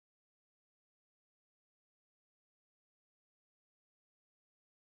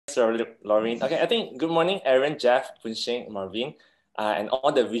Lauren. Okay, I think good morning, Aaron, Jeff, Boon, Sheng, Marvin, and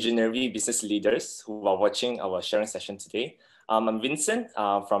all the visionary business leaders who are watching our sharing session today. I'm Wintson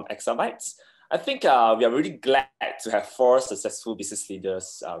from Exabytes. I think we are really glad to have 4 successful business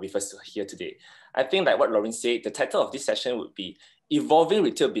leaders with us here today. I think like what Lauren said, the title of this session would be Evolving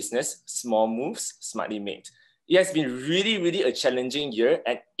Retail Business, Small Moves, Smartly Made. It has been really a challenging year,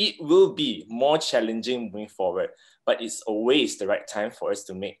 and it will be more challenging moving forward. But it's always the right time for us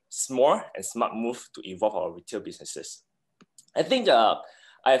to make small and smart moves to evolve our retail businesses. I think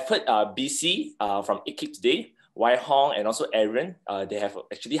I've heard BC from IKIP today, Hwang, and also Aaron, they have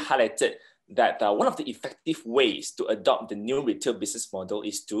actually highlighted that one of the effective ways to adopt the new retail business model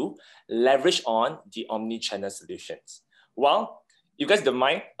is to leverage on the omni-channel solutions. Well, you guys don't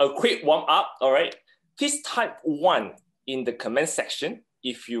mind, a quick warm up, all right? Please type 1 in the comment section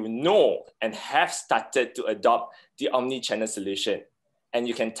if you know and have started to adopt the omni-channel solution. And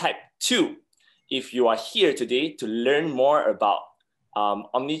you can type 2 if you are here today to learn more about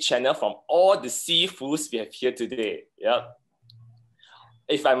omni-channel from all the seafoods we have here today. Yep.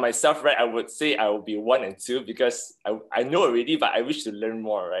 If I'm myself, right, I would say I will be 1 and 2 because I know already, but I wish to learn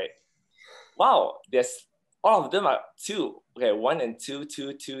more, right? Wow, there's all of them are 2. Okay, 1 and 2,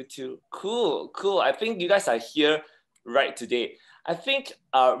 2, 2, 2. Cool. I think you guys are here right today. I think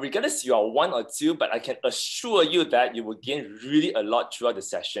regardless you are 1 or 2, but I can assure you that you will gain really a lot throughout the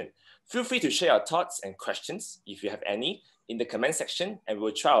session. Feel free to share your thoughts and questions if you have any in the comment section, and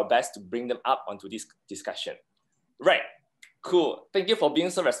we'll try our best to bring them up onto this discussion. Right, cool. Thank you for being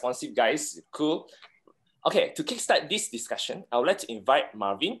so responsive, guys. Cool. Okay, to kickstart this discussion, I would like to invite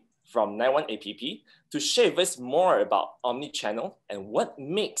Marvin from 91APP to share with us more about omnichannel and what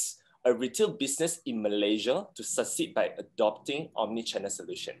makes a retail business in Malaysia to succeed by adopting omnichannel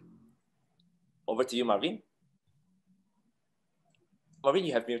solution. Over to you, Marvin. Marvin,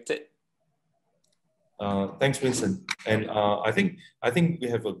 you have muted. Thanks, Vincent. And I think we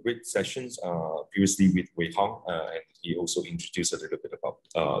have a great sessions previously with Hwang, and he also introduced a little bit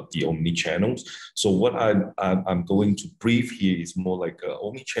about the omni-channels. So what I'm going to brief here is more like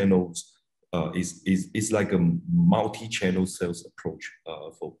omni-channels is like a multi-channel sales approach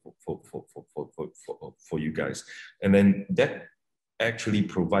for you guys, and then that actually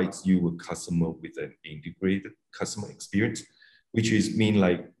provides you a customer with an integrated customer experience, which is mean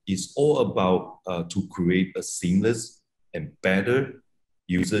like it's all about to create a seamless and better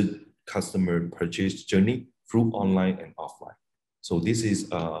user customer purchase journey through online and offline. So this is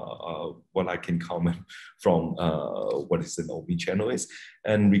what I can comment from what is an omnichannel is.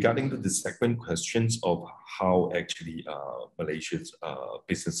 And regarding to the second questions of how actually Malaysia's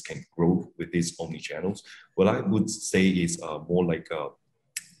business can grow with these omnichannels, what I would say is more like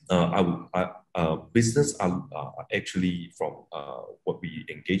business are actually from what we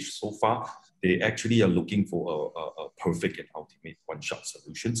engaged so far, they actually are looking for a perfect and ultimate one-shot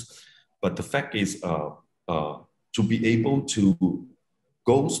solutions. But the fact is, to be able to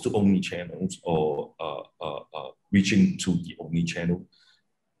go to omnichannels or reaching to the omnichannel,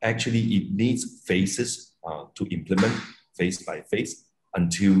 actually it needs phases to implement phase by phase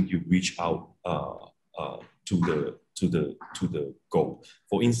until you reach out to the goal.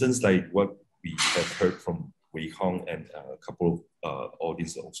 For instance, like what we have heard from Hwang and a couple of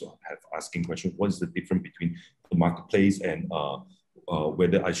audience also have asking questions, what is the difference between the marketplace and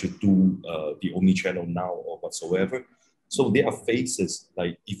whether I should do the omnichannel now or whatsoever. So there are phases,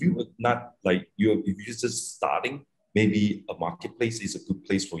 like if you are not like if you're just starting, maybe a marketplace is a good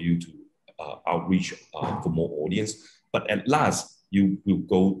place for you to outreach for more audience. But at last, you will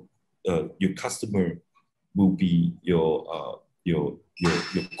go, your customer will be your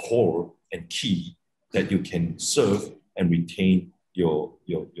core and key that you can serve and retain your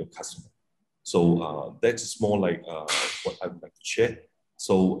customer. So that's more like what I would like to share.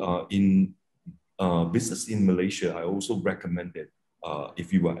 So in business in Malaysia, I also recommend that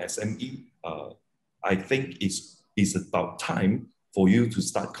if you are SME, I think it's about time for you to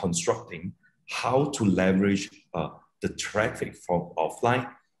start constructing how to leverage the traffic from offline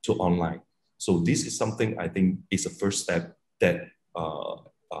to online. So this is something I think is a first step that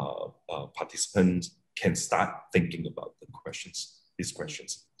participants can start thinking about these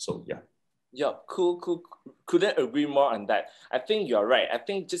questions. So yeah. Yeah, cool. Couldn't agree more on that. I think you're right. I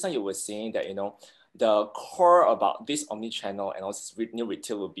think just like you were saying that, the core about this omni-channel and also new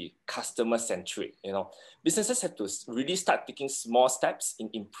retail will be customer-centric. Businesses have to really start taking small steps in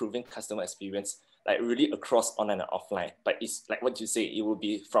improving customer experience, like really across online and offline. But it's like what you say, it will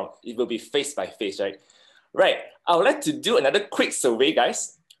be phase by phase, right? Right. I would like to do another quick survey,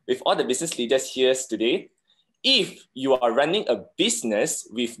 guys, with all the business leaders here today. If you are running a business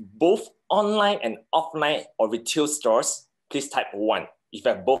with both online and offline or retail stores, please type 1. If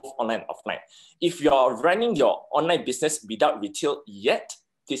you have both online and offline. If you are running your online business without retail yet,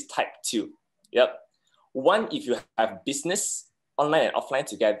 please type 2. Yep. 1 if you have business online and offline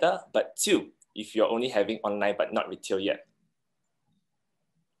together, but 2 if you're only having online but not retail yet.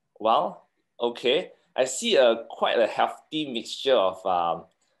 Well, okay. I see quite a hefty mixture of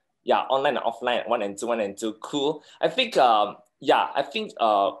online and offline, 1 and 2, 1 and 2. Cool. I think I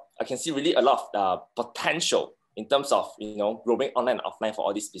can see really a lot of potential in terms of growing online and offline for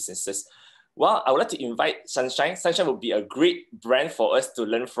all these businesses. Well, I would like to invite Sunshine. Sunshine would be a great brand for us to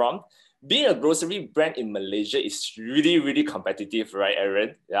learn from. Being a grocery brand in Malaysia is really, really competitive, right,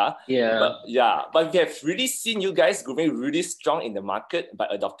 Aaron? Yeah. But we have really seen you guys growing really strong in the market by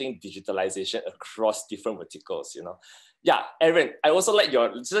adopting digitalization across different verticals, Yeah, Aaron, I also like you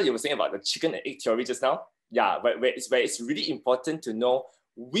were saying about the chicken and egg theory just now. Yeah, where it's really important to know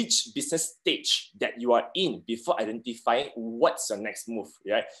which business stage that you are in before identifying what's your next move,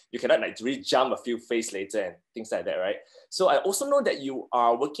 right? You cannot really jump a few phases later and things like that, right? So I also know that you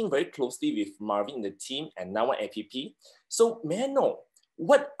are working very closely with Marvin in the team and now at APP. So may I know,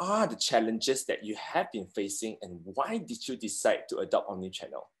 what are the challenges that you have been facing and why did you decide to adopt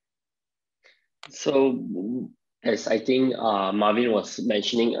omnichannel? So as I think Marvin was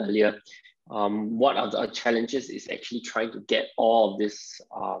mentioning earlier, what are the challenges is actually trying to get all of these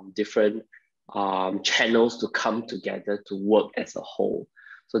different channels to come together to work as a whole.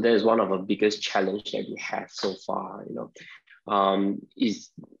 So that is one of the biggest challenges that we have so far. When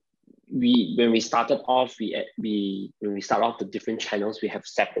we started off, when we start off the different channels, we have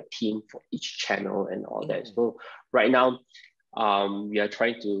separate team for each channel and all that. So right now, we are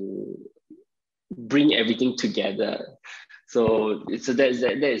trying to bring everything together. So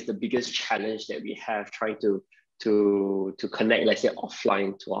that is the biggest challenge that we have, trying to connect, let's say,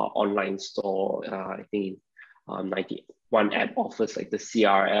 offline to our online store. I think 91 app offers like the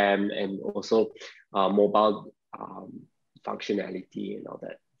CRM and also mobile functionality and all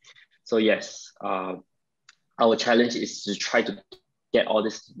that. So yes, our challenge is to try to get all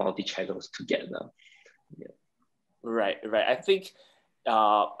these multi-channels together. Yeah. Right. I think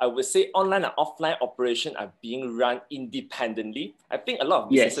I would say online and offline operation are being run independently. I think a lot of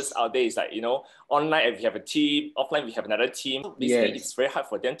businesses out there is like, online we have a team, offline we have another team. Basically, it's very hard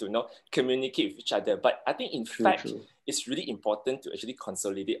for them to communicate with each other. But I think in fact, it's really important to actually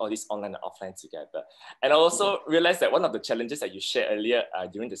consolidate all this online and offline together. And I also realized that one of the challenges that you shared earlier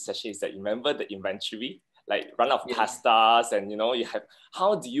during the session is that you remember the inventory, like run out of pastas, and you have,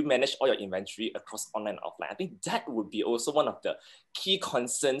 how do you manage all your inventory across online and offline? I think that would be also one of the key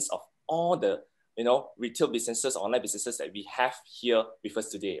concerns of all the retail businesses, online businesses that we have here with us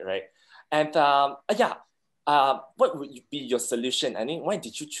today, right? And what would be your solution? I mean, why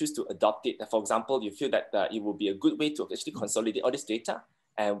did you choose to adopt it? For example, you feel that it would be a good way to actually consolidate all this data,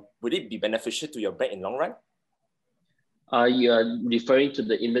 and would it be beneficial to your brand in long run? You are referring to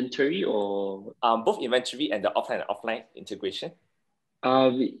the inventory or? Both inventory and the offline integration.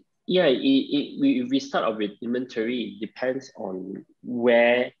 If we start off with inventory, it depends on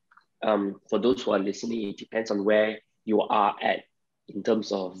where, for those who are listening, it depends on where you are at in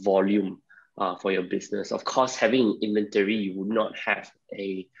terms of volume for your business. Of course, having inventory, you would not have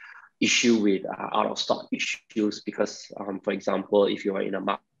a issue with out of stock issues because, for example, if you are in a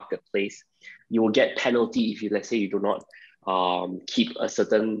marketplace, you will get penalty if let's say you do not keep a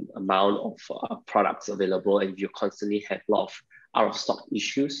certain amount of products available, and you constantly have a lot of out of stock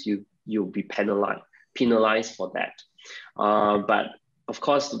issues, you'll be penalized for that. But of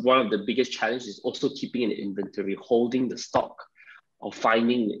course, one of the biggest challenges is also keeping an inventory, holding the stock, or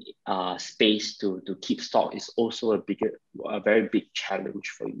finding space to keep stock is also a very big challenge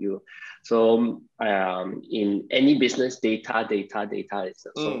for you. So in any business, data is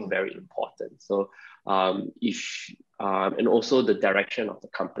also very important. So and also the direction of the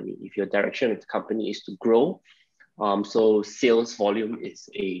company. If your direction of the company is to grow, so sales volume is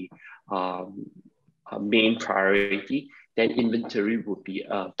a main priority, then inventory would be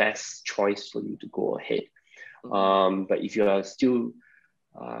a best choice for you to go ahead. But if you are still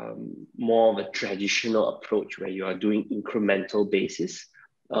more of a traditional approach where you are doing incremental basis,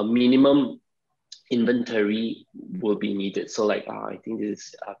 minimum inventory will be needed. So like I think this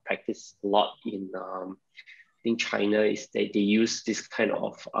is practiced a lot in I think China, is that they use this kind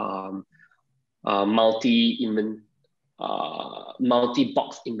of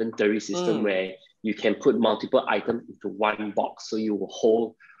multi-box inventory system where you can put multiple items into one box. So you will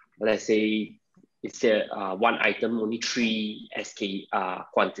hold, let's say, it's one item, only 3 SK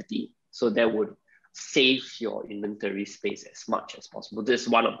quantity. So that would save your inventory space as much as possible. This is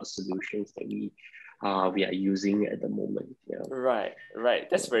one of the solutions that we are using at the moment. Yeah. Right.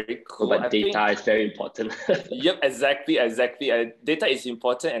 That's very cool. But data is very important. Yep, exactly. Data is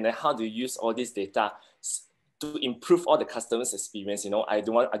important, and then how do you use all this data to improve all the customers' experience? I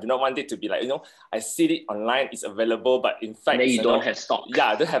do not want it to be like, I see it online, it's available, but in fact, and then you don't have stock. Yeah,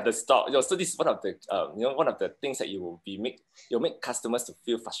 I don't have the stock. So this is one of the one of the things that you'll make customers to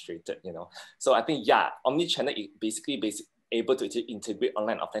feel frustrated. So I think omnichannel is basically able to integrate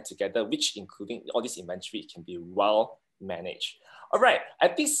online and offline together, which including all this inventory can be well managed. All right, I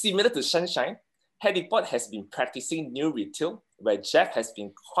think similar to Sunshine, HAIRDEPORT has been practicing new retail, where Jeff has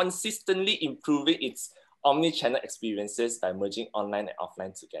been consistently improving its omni-channel experiences by merging online and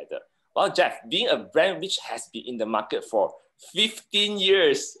offline together. Well, Jeff, being a brand which has been in the market for 15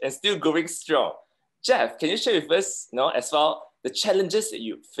 years and still going strong, Jeff, can you share with us, as well, the challenges that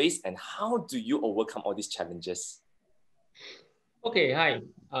you face and how do you overcome all these challenges? Okay, hi.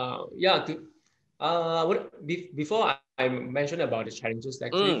 Before I mention about the challenges,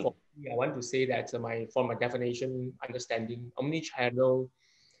 actually, for me, I want to say that from my definition, understanding, omni-channel,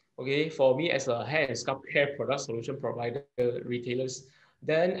 okay, for me as a hair and scalp care product solution provider, retailers,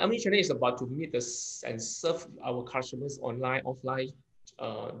 then omni-channel is about to meet and serve our customers online, offline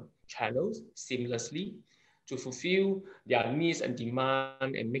channels seamlessly to fulfill their needs and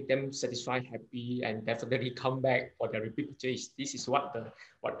demand and make them satisfied, happy, and definitely come back for their repeat purchase. This is what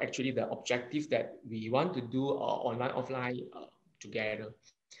actually the objective that we want to do online, offline together.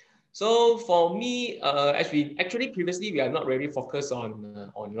 So for me, as we actually previously, we are not really focused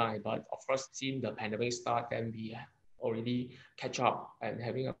on online, but of course, since the pandemic start, then we already catch up and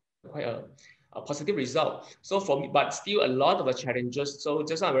having quite a positive result. So for me, but still a lot of the challenges. So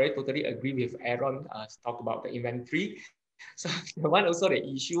just I very totally agree with Aaron talk about the inventory. So one also the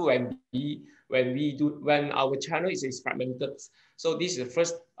issue when our channel is fragmented. So this is the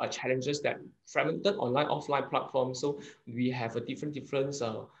first challenges that fragmented online offline platform. So we have a different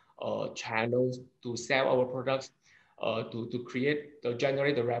channels to sell our products, to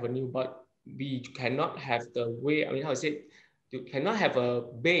generate the revenue, but we cannot have the way. I mean, how to say? You cannot have a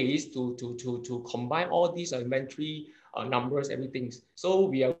base to combine all these inventory numbers, everything. So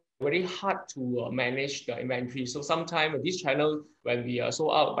we are very hard to manage the inventory. So sometimes this channel, when we are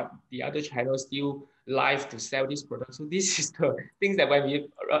sold out, but the other channel still live to sell this product. So this is the things that when we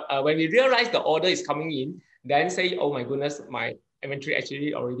realize the order is coming in, then say, oh my goodness, my inventory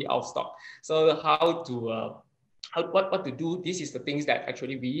actually already out of stock. So what to do? This is the things that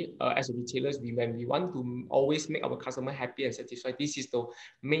actually we as retailers, when we want to always make our customer happy and satisfied, this is the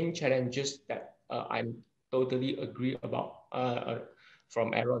main challenges that I'm totally agree about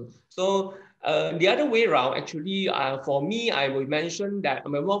from Aaron. So the other way around, actually, for me, I will mention that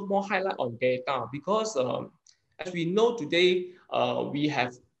I'm more highlight on data because as we know today,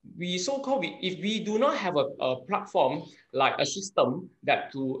 if we do not have a platform like a system that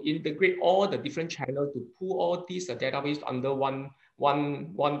to integrate all the different channels to pull all these database under one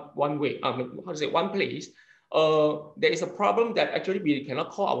place, there is a problem that actually we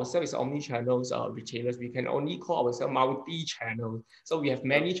cannot call ourselves omni-channels retailers. We can only call ourselves multi-channel. So we have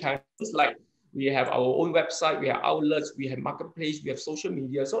many channels, like we have our own website, we have outlets, we have marketplace, we have social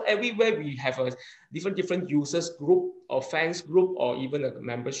media. So everywhere we have a different users group or fans group or even a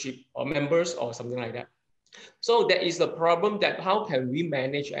membership or members or something like that. So there is a problem that how can we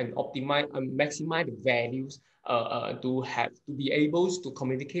manage and optimize and maximize the values to be able to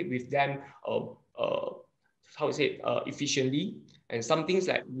communicate with them efficiently, and some things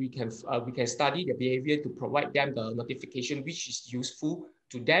that we can study the behavior to provide them the notification which is useful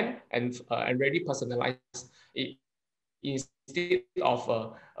to them and really personalize it instead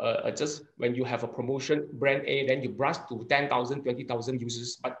of just when you have a promotion brand A, then you brush to 10,000, 20,000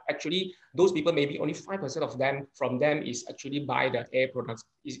 users, but actually those people maybe only 5% of them is actually buy the air products,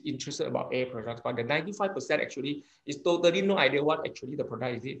 is interested about air products, but the 95% actually is totally no idea what actually the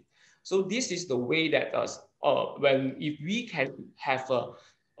product is. So this is the way that if we can have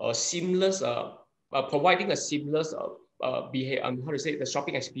a seamless providing a seamless behavior, how to say, the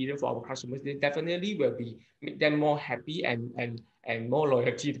shopping experience for our customers, they definitely will make them more happy and more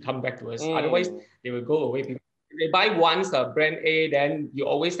loyalty to come back to us. Otherwise, they will go away. If they buy once brand A, then you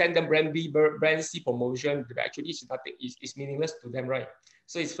always send them brand B, brand C promotion. Actually, it's nothing. It's meaningless to them, right?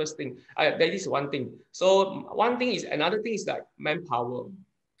 So it's first thing. That is one thing. So another thing is like manpower.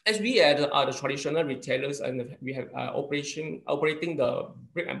 As we are the traditional retailers and we have operating the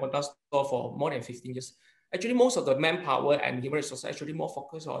brick and mortar store for more than 15 years. Actually, most of the manpower and human resources actually more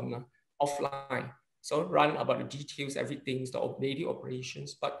focused on offline. So run about the details, everything, the daily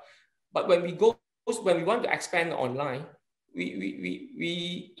operations. But when we go when we want to expand online,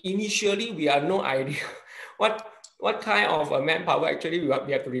 we initially we have no idea what kind of manpower actually we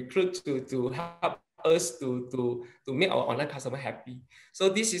have to recruit to help us to make our online customer happy. So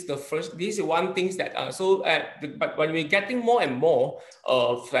this is the first. This is one thing that but when we're getting more and more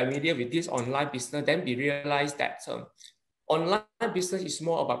familiar with this online business, then we realize that online business is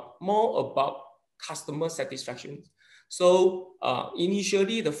more about customer satisfaction. So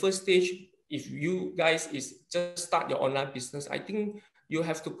initially, the first stage, if you guys is just start your online business, I think you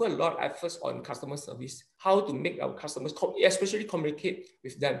have to put a lot of efforts on customer service, how to make our customers, especially communicate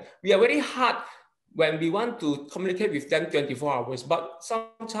with them. We are very hard when we want to communicate with them 24 hours, but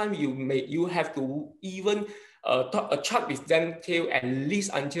sometimes you have to even chat with them till at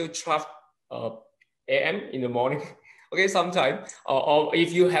least until 12 a.m. in the morning. Okay, sometimes, or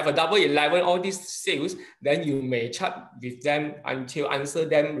if you have a double 11, all these sales, then you may chat with them until answer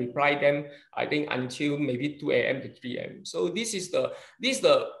them, reply them, I think until maybe 2 a.m. to 3 a.m. So this is the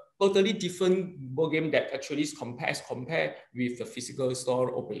totally different ballgame that actually is compared with the physical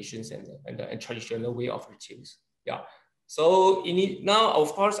store operations and the traditional way of retail. Yeah. So now,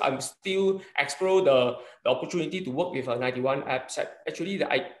 of course, I'm still explore the opportunity to work with a 91 apps. Actually,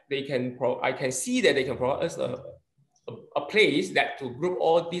 I can see that they can provide us a place that to group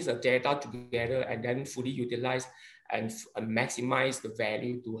all these data together and then fully utilize and maximize the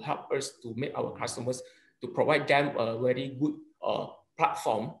value to help us to make our customers, to provide them a very good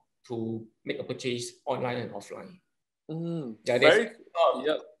platform to make a purchase online and offline.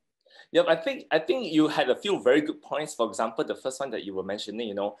 Yep, I think you had a few very good points. For example, the first one that you were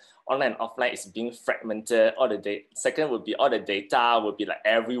mentioning, online and offline is being fragmented. Second would be all the data would be like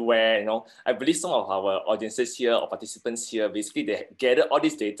everywhere. I believe some of our audiences here or participants here, basically they gather all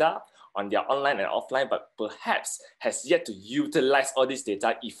this data on their online and offline, but perhaps has yet to utilize all this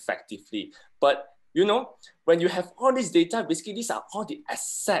data effectively. But when you have all this data, basically these are all the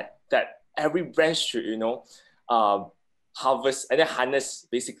assets that every brand should, harvest and then harness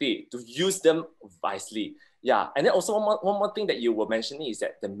basically to use them wisely. Yeah, and then also one more thing that you were mentioning is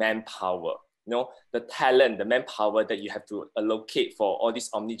that the manpower, the talent, the manpower that you have to allocate for all these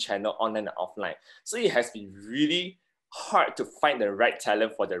omni-channel online and offline. So it has been really hard to find the right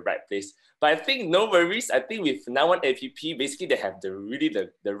talent for the right place. But I think no worries. I think with 91 APP, basically they have the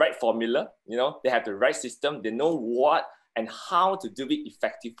right formula. They have the right system. They know what and how to do it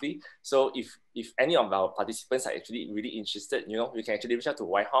effectively. So if any of our participants are actually really interested, you can actually reach out to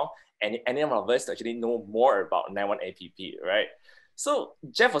Hwang and any of us to actually know more about 91 APP, right? So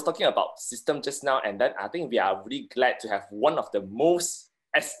Jeff was talking about system just now, and then I think we are really glad to have one of the most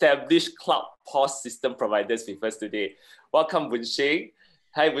established cloud POS system providers with us today. Welcome, Boon Sheng.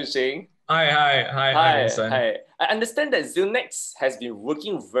 Hi, Boon Sheng. Hi, Wintson. Hi. I understand that Xilnex has been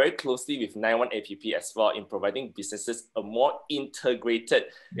working very closely with 91 APP as well in providing businesses a more integrated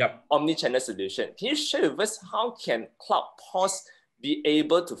omni-channel solution. Can you share with us how can cloud POS be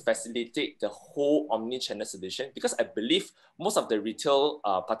able to facilitate the whole omni-channel solution? Because I believe most of the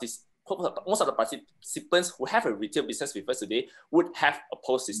participants who have a retail business with us today would have a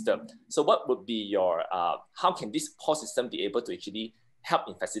POS system. So what would be your, how can this POS system be able to actually help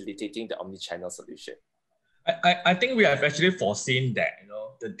in facilitating the omni-channel solution? I think we have actually foreseen that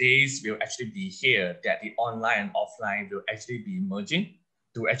the days will actually be here that the online and offline will actually be merging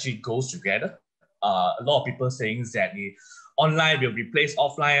to actually go together. A lot of people saying that the online will replace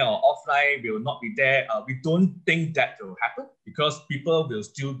offline or offline will not be there. We don't think that will happen because people will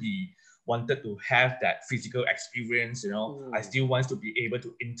still be wanted to have that physical experience. I still want to be able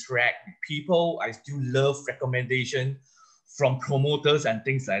to interact with people. I still love recommendation from promoters and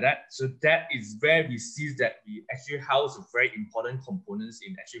things like that. So that is where we see that we actually house very important components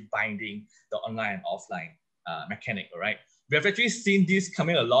in actually binding the online and offline mechanic, right? We have actually seen this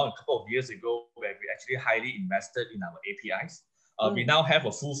coming along a couple of years ago where we actually highly invested in our APIs. We now have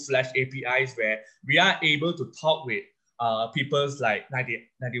a full-fledged APIs where we are able to talk with people's like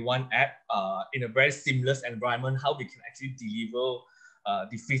 91 app in a very seamless environment, how we can actually deliver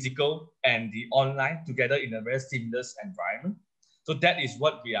the physical and the online together in a very seamless environment. So that is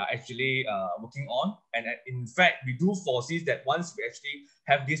what we are actually working on. And in fact, we do foresee that once we actually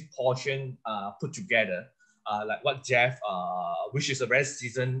have this portion put together, like what Jeff, which is a very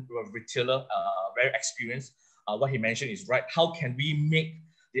seasoned retailer, very experienced, what he mentioned is right. How can we make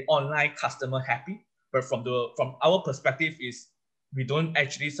the online customer happy? But from our perspective is we don't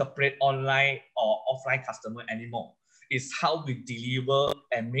actually separate online or offline customer anymore. It's how we deliver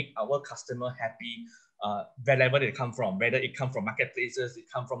and make our customer happy wherever they come from, whether it comes from marketplaces, it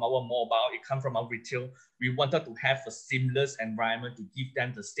comes from our mobile, it comes from our retail. We wanted to have a seamless environment to give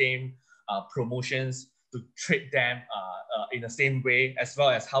them the same promotions to treat them in the same way, as well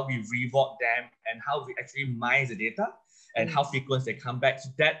as how we reward them and how we actually mine the data and how frequent they come back. So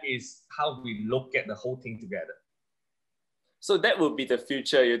that is how we look at the whole thing together. So that will be the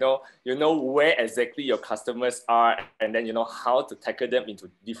future, you know where exactly your customers are, and then you know how to tackle them into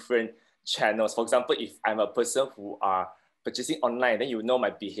different channels. For example, if I'm a person who are purchasing online, then you know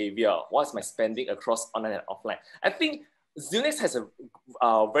my behavior, what's my spending across online and offline. I think Xilnex has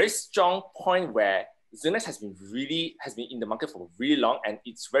a very strong point where Xilnex has been in the market for really long, and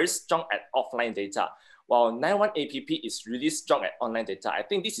it's very strong at offline data. While 91 APP is really strong at online data. I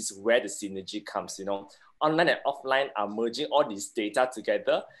think this is where the synergy comes, you know. Online and offline are merging all this data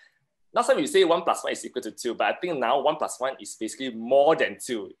together. Last time you say 1 + 1 is equal to 2, but I think now 1 + 1 is basically more than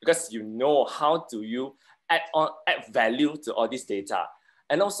 2, because you know how do you add value to all this data.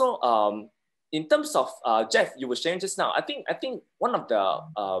 And also, in terms of Jeff, you were sharing just now, I think one of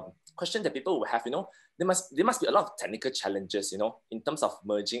the questions that people will have, you know, there must be a lot of technical challenges, you know, in terms of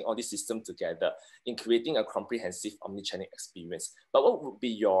merging all these systems together in creating a comprehensive omnichannel experience. But what would be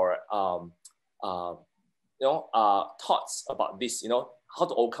your thoughts about this, you know, how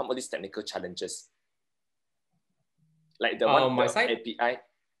to overcome all these technical challenges? Like the my side? API.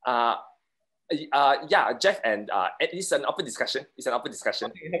 Yeah, Jeff, and it's an open discussion.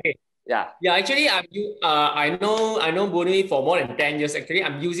 Okay. Yeah. Yeah, actually, I know Boon for more than 10 years. Actually,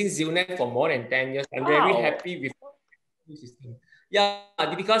 I'm using Xilnex for more than 10 years. I'm very happy with the system. Yeah,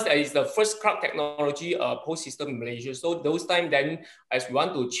 because it's the first cloud technology post system in Malaysia. So those times then, as we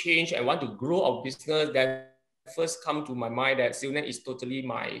want to change and want to grow our business, then first come to my mind that Xilnex is totally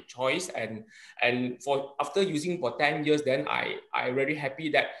my choice. And for after using for 10 years, then I really happy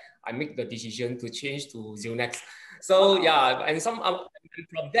that I make the decision to change to Xilnex. So yeah, and from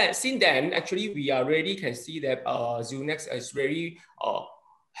that, since then, actually, we already can see that Xilnex is very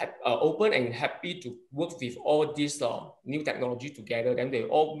open and happy to work with all this new technology together. Then they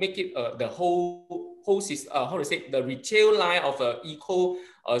all make it the whole system, how to say, the retail line of eco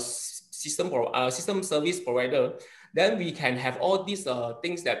system service provider. Then we can have all these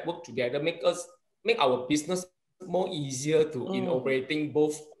things that work together, make our business more easier to in operating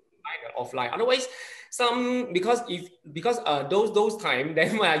both online and offline. Otherwise, because those time,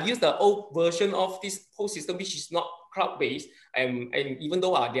 then when I use the old version of this whole system, which is not cloud-based, and even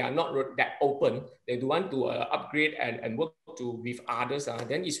though they are not that open, they do want to upgrade and work with others,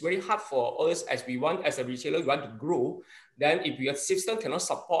 then it's very hard for us as a retailer, we want to grow. Then if your system cannot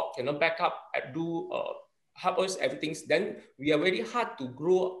support, cannot back up and help us everything, then we are very hard to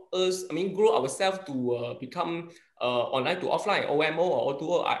grow ourselves to become online to offline, OMO or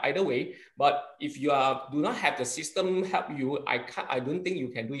O2O, either way. But if you do not have the system help you, I don't think you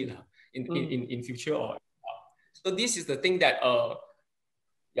can do it in future. So this is the thing that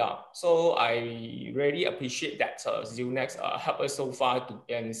so I really appreciate that Xilnex helped us so far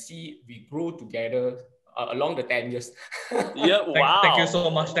and see we grow together along the 10 years. Yeah, wow. Thank you so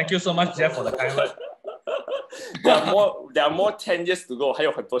much. Thank you so much, Jeff, for the kind word. there are more 10 years to go. 还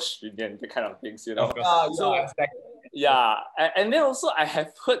有很多10年, the kind of things, you know. And then also I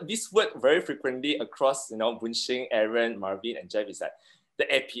have heard this word very frequently across, you know, Boon, Sheng, Aaron, Marvin, and Jeff, is that the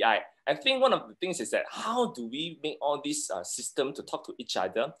API. I think one of the things is that how do we make all these systems to talk to each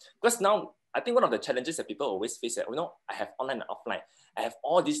other? Because now I think one of the challenges that people always face is that, you know, I have online and offline. I have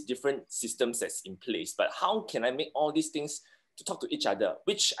all these different systems that's in place, but how can I make all these things to talk to each other?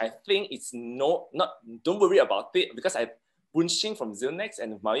 Which I think it's don't worry about it, because Boon Sheng from Xilnex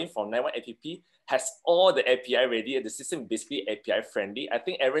and Marvin from 91 APP has all the API ready. The system is basically API friendly. I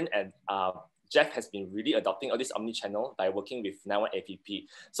think Aaron and Jeff has been really adopting all this omnichannel by working with 91 APP.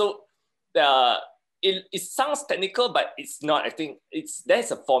 So it sounds technical, but it's not. I think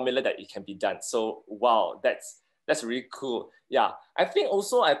there's a formula that it can be done. So wow, that's really cool. Yeah, I think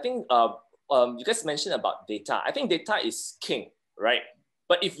you guys mentioned about data. I think data is king, right?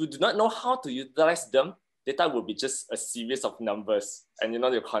 But if you do not know how to utilize them, data will be just a series of numbers and, you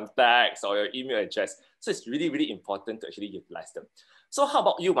know, your contacts or your email address. So it's really, really important to actually utilize them. So how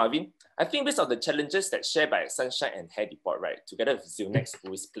about you, Marvin? I think based on the challenges that shared by Sunshine and HAIRDEPORT, right, together with Xilnex,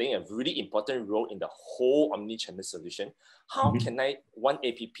 who is playing a really important role in the whole omnichannel solution, how can 91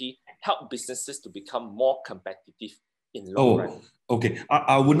 APP help businesses to become more competitive in long run? Okay.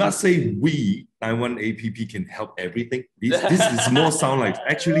 I would not say we, 91 APP, can help everything. This is more sound like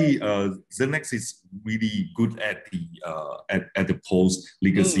actually Xilnex is really good at the post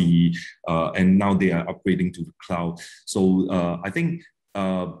legacy, and now they are upgrading to the cloud. So I think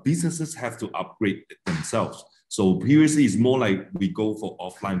businesses have to upgrade themselves. So previously it's more like we go for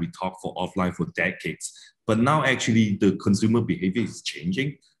offline, we talk for offline for decades. But now actually the consumer behavior is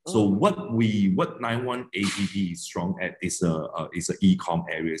changing. So what 91 APP is strong at is a e-com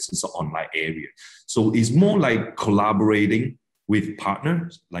area, it's an online area. So it's more like collaborating with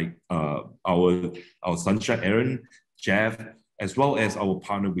partners like our Sunshine Aaron, Jeff, as well as our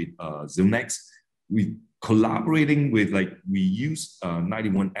partner with Xilnex. We collaborating with, like, we use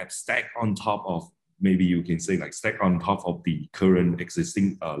 91 app stack on top of, maybe you can say like stack on top of the current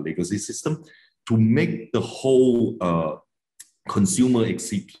existing legacy system to make the whole consumer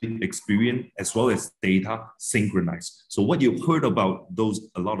experience as well as data synchronized. So what you've heard about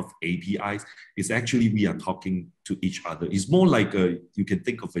a lot of APIs is actually we are talking to each other. It's more like you can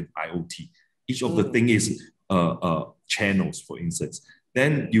think of an IoT. Each of the thing is channels, for instance.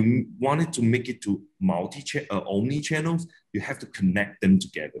 Then you wanted to make it to omni-channels, you have to connect them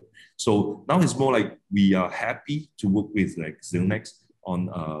together. So now it's more like we are happy to work with like Xilnex on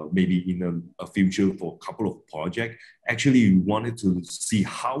maybe in a future for a couple of projects. Actually, we wanted to see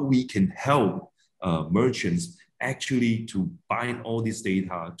how we can help merchants actually to bind all this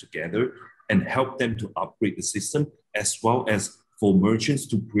data together and help them to upgrade the system, as well as for merchants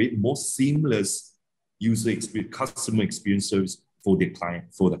to create more seamless user experience, customer experience service for their client,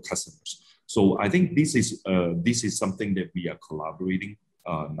 for the customers. So I think this is something that we are collaborating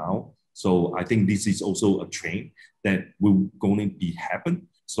now. So I think this is also a trend that will going to be happen.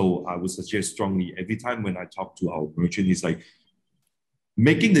 So I would suggest strongly every time when I talk to our merchant, it's like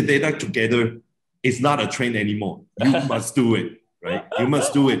making the data together is not a trend anymore. You must do it, right? You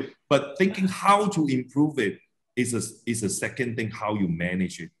must do it. But thinking how to improve it is a second thing, how you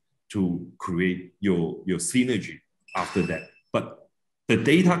manage it to create your synergy after that. But the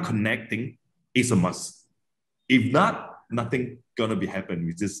data connecting is a must. If not, nothing gonna be happening.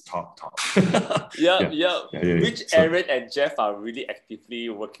 We just talk. Yeah. Which So, Aaron and Jeff are really actively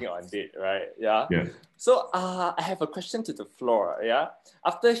working on it, right? Yeah. So I have a question to the floor. Yeah.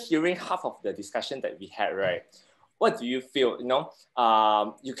 After hearing half of the discussion that we had, right? What do you feel?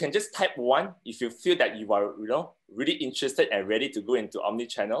 You can just type 1 if you feel that you are, really interested and ready to go into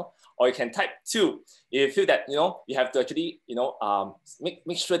omnichannel, or you can type 2 if you feel that you have to actually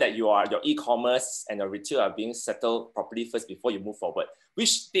make sure that your e-commerce and your retail are being settled properly first before you move forward. Which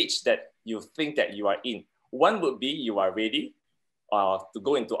stage that you think that you are in? 1 would be you are ready to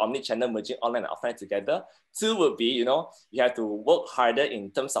go into omnichannel, merging online and offline together. 2 would be, you have to work harder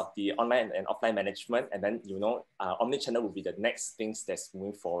in terms of the online and offline management. And then, omnichannel will be the next things that's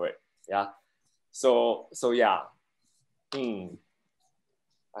moving forward. Yeah. So yeah. I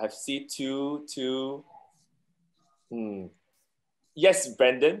have seen two. Yes,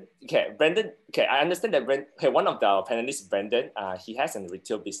 Brandon. Okay, Brandon. Okay, I understand that one of the panelists, Brandon, he has a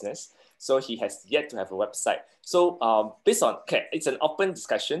retail business, so he has yet to have a website. So based on, it's an open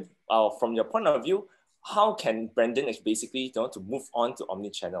discussion. From your point of view, how can Brandon basically to move on to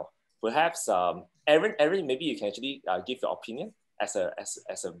omnichannel? Perhaps Aaron, maybe you can actually give your opinion as a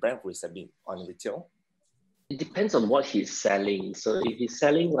brand who is been on retail. It depends on what he's selling. So if he's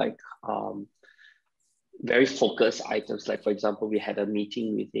selling like very focused items, like for example, we had a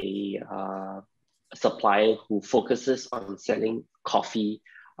meeting with a supplier who focuses on selling coffee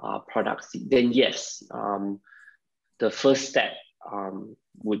products, then yes, the first step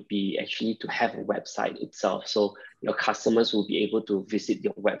would be actually to have a website itself. So your customers will be able to visit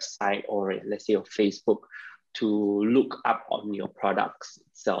your website, or let's say your Facebook, to look up on your products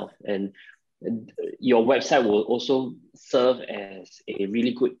itself. And your website will also serve as a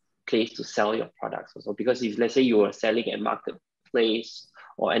really good place to sell your products also, because if let's say you are selling at Marketplace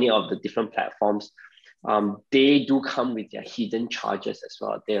or any of the different platforms, they do come with their hidden charges as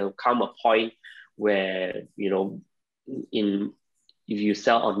well. There'll come a point where, if you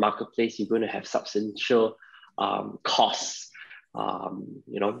sell on Marketplace, you're going to have substantial costs,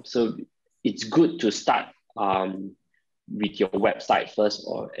 so it's good to start with your website first,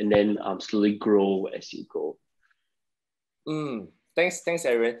 and then slowly grow as you go. Thanks,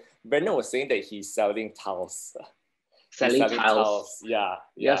 Aaron. Brandon was saying that he's selling tiles. Selling tiles.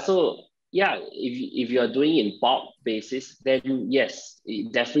 Yeah. So if you are doing in bulk basis, then yes,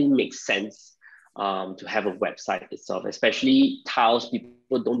 it definitely makes sense to have a website itself. Especially tiles,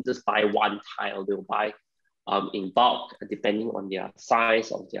 people don't just buy one tile; they'll buy in bulk, depending on their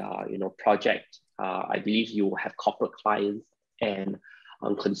size of their project. I believe you will have corporate clients and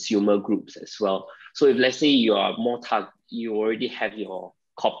consumer groups as well. So if let's say you are you already have your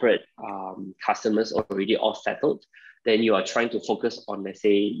corporate customers already all settled, then you are trying to focus on, let's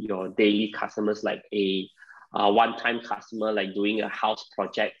say, your daily customers, like a one-time customer, like doing a house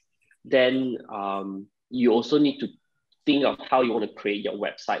project. Then you also need to think of how you want to create your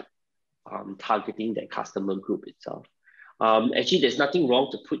website targeting that customer group itself. Actually, there's nothing wrong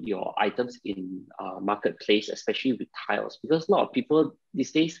to put your items in marketplace, especially with tiles, because a lot of people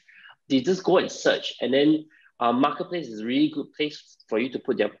these days, they just go and search, and then marketplace is a really good place for you to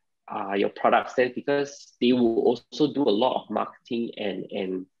put your products there, because they will also do a lot of marketing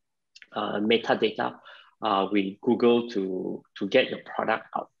and metadata with Google to get your product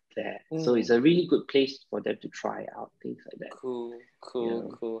out there. So it's a really good place for them to try out things like that.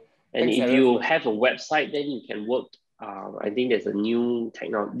 Cool. And Thanks, if Aaron. you have a website, then you can work. I think there's a new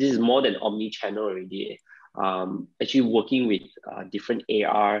technology. This is more than omnichannel already. Actually working with different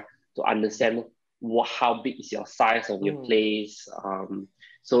AR to understand how big is your size of your place.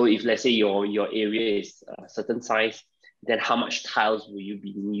 So if let's say your area is a certain size, then how much tiles will you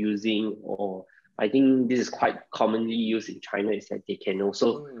be using? Or I think this is quite commonly used in China, is that they can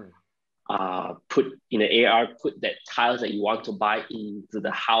also put in the AR, put that tiles that you want to buy into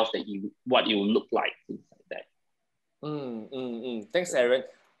the house what it will look like, things like that. Thanks, Aaron.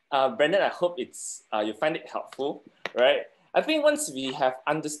 Brandon, I hope you find it helpful, right? I think once we have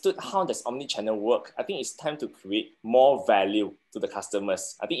understood how does omnichannel work, I think it's time to create more value to the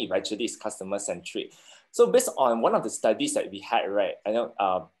customers. I think eventually it's customer centric. So based on one of the studies that we had, right, I know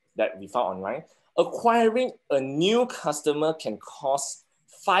that we found online, acquiring a new customer can cost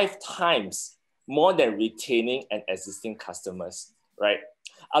 5 times more than retaining an existing customers, right?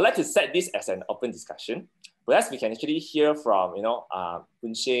 I'd like to set this as an open discussion. Perhaps we can actually hear from,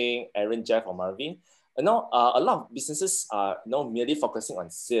 Boon, Sheng, Aaron, Jeff, or Marvin. A lot of businesses are merely focusing on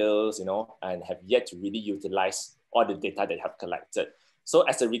sales, and have yet to really utilize all the data they have collected. So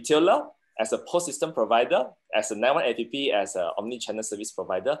as a retailer, as a POS system provider, as a 91APP, as an omnichannel service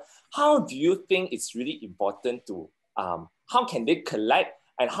provider, how do you think it's really important to, how can they collect,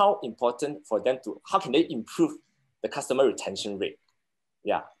 and how important for them to, how can they improve the customer retention rate?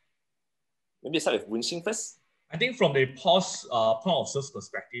 Yeah. Maybe start with Wintson first. I think from the POS point of sales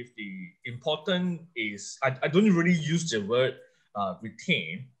perspective, the important is, I don't really use the word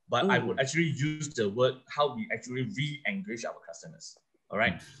retain, but I would actually use the word how we actually re-engage our customers. All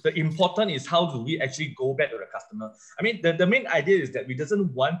right. The important is how do we actually go back to the customer. I mean, the main idea is that we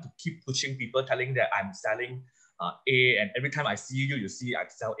doesn't want to keep pushing people telling that I'm selling A, and every time I see you, you see I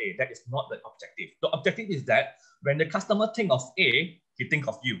sell A. That is not the objective. The objective is that when the customer think of A, he think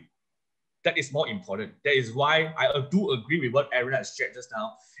of you. That is more important. That is why I do agree with what Aaron has shared just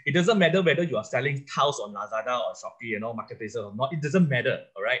now. It doesn't matter whether you are selling tiles on Lazada or Shopee, marketplaces or not. It doesn't matter,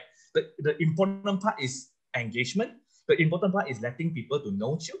 all right? The important part is engagement. The important part is letting people to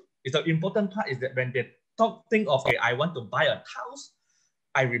know you. The important part is that when they think of, hey, I want to buy a house,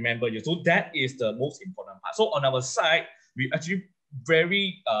 I remember you. So that is the most important part. So on our side, we actually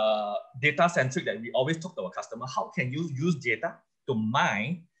very data-centric, that we always talk to our customer. How can you use data to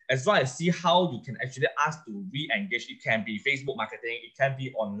mine, as well as see how you can actually ask to re-engage? It can be Facebook marketing, it can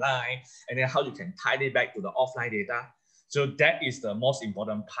be online, and then how you can tie it back to the offline data. So that is the most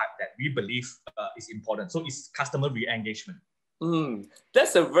important part that we believe is important. So it's customer re-engagement.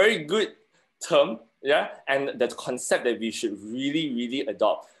 That's a very good term, yeah, and the concept that we should really, really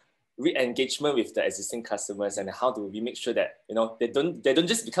adopt. Re-engagement with the existing customers, and how do we make sure that they don't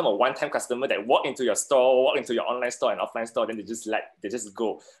just become a one-time customer that walk into your store, walk into your online store and offline store, then they just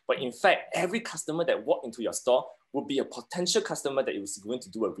go. But in fact, every customer that walk into your store will be a potential customer that is going to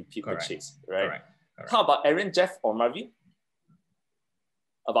do a repeat purchase, right? Correct. How about Aaron, Jeff, or Marvin?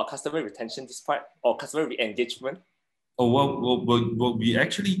 About customer retention, this part, or customer re-engagement? Oh, well, we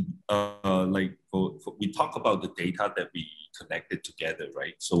actually we talk about the data that we connected together,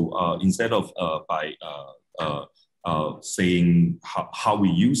 right? So instead of saying how we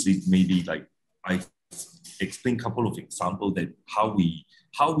use it, maybe like I explain a couple of examples that how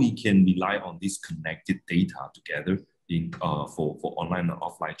we can rely on this connected data together in for online and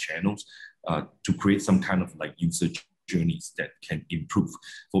offline channels to create some kind of like user journeys that can improve.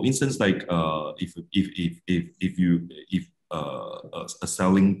 For instance, like if you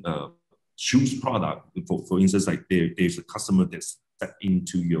selling shoes product, for instance, like there's a customer that's stepped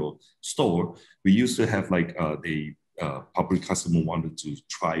into your store. We used to have like the public customer wanted to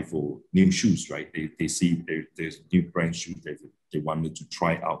try for new shoes, right? They see there's new brand shoes that they wanted to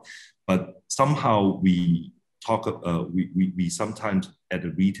try out, but somehow we sometimes at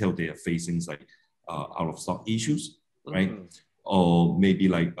the retail they are facing like out of stock issues, right? Or maybe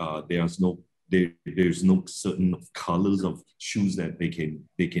like there's no certain colors of shoes that they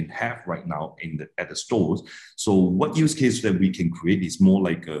can have right now at the stores. So what use case that we can create is more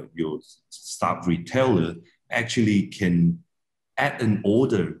like your staff retailer actually can add an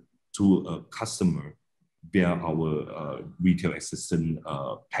order to a customer via our retail assistant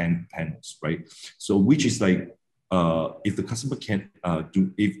panels, right? So which is like if the customer can't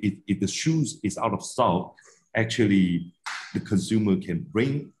if the shoes is out of stock, actually the consumer can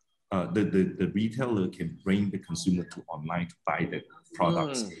bring the retailer can bring the consumer to online to buy the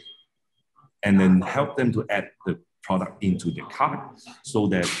products, and then help them to add the product into the cart so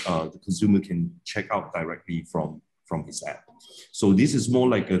that the consumer can check out directly from his app. So this is more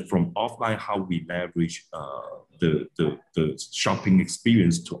like from offline how we leverage the shopping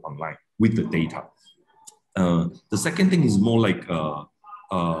experience to online with the data. The second thing is more like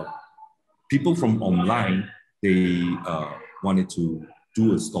people from online, they wanted to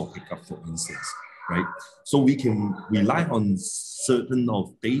do a store pickup, for instance, right? So we can rely on certain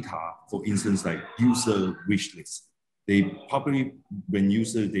of data, for instance, like user wish list. They probably, when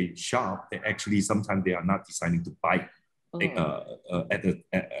user they shop, they actually sometimes they are not deciding to buy right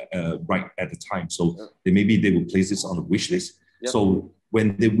at the time. So maybe they will place this on the wish list. Yep. So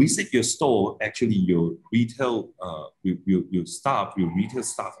when they visit your store, actually your retail your retail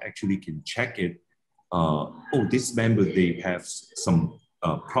staff actually can check it. Oh, this member, they have some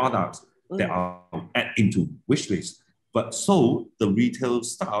products that are added into wish list. But so the retail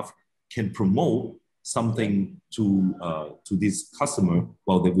staff can promote something to this customer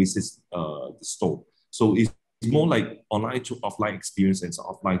while they visit the store. So it's more like online to offline experience and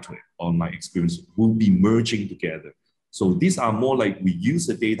offline to online experience will be merging together. So these are more like we use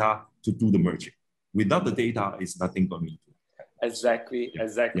the data to do the merging. Without the data, it's nothing going to do. Exactly.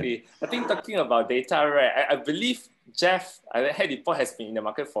 I think talking about data, right? I believe Jeff, HAIRDEPORT has been in the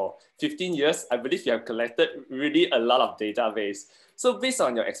market for 15 years. I believe you have collected really a lot of database. So based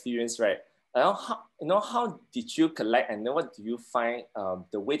on your experience, right? How did you collect, and what do you find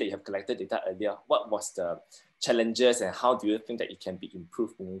the way that you have collected data earlier? What was the challenges, and how do you think that it can be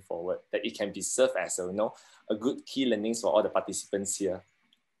improved moving forward? That it can be served as a good key learnings for all the participants here.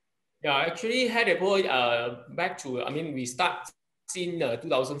 Yeah, actually, HAIRDEPORT we start in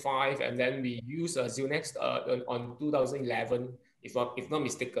 2005, and then we use Xilnex on 2011, if not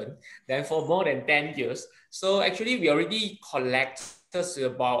mistaken. Then for more than 10 years. So actually, we already collected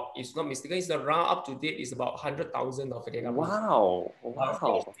about, if not mistaken, it's around up to date is about 100,000 of data. Wow.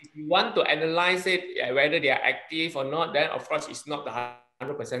 If you want to analyze it, whether they are active or not, then of course it's not the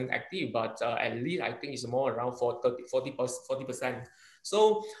 100% active, but at least I think it's more around 40%.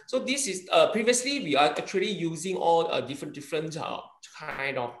 So this is previously we are actually using all different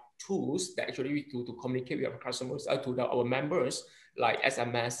kind of tools that actually to communicate with our customers, our members, like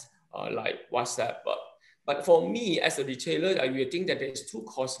SMS, like WhatsApp. But for me as a retailer, I will think that it's too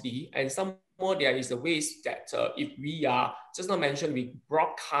costly, and some more there is a ways that if we are just not mentioned, we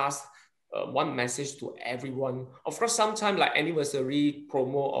broadcast one message to everyone. Of course, sometimes like anniversary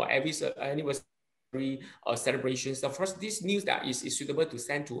promo or every anniversary celebrations. Of course, this news that is suitable to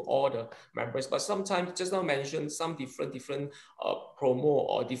send to all the members, but sometimes just not mention some different promo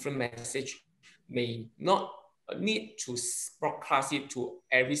or different message may not need to broadcast it to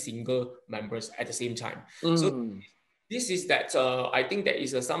every single members at the same time. So this is that I think there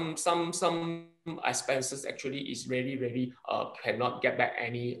is some expenses actually is really cannot get back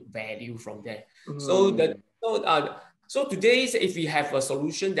any value from there. So today, if we have a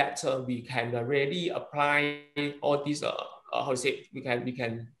solution that we can really apply all these, we can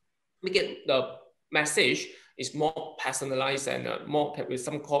make it the message is more personalized and more with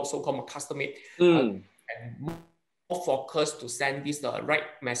some so-called custom made and more focused to send this the right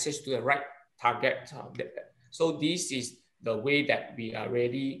message to the right target. So this is the way that we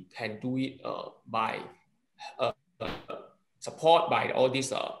really can do it by support by all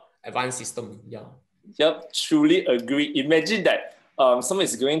these advanced system. Yeah. Yep, truly agree. Imagine that someone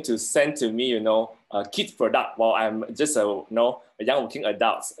is going to send to me, a kids product while I'm just a young working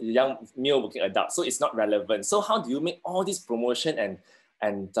adult, a young male working adult. So it's not relevant. So how do you make all this promotion and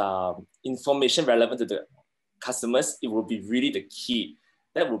information relevant to the customers? It will be really the key.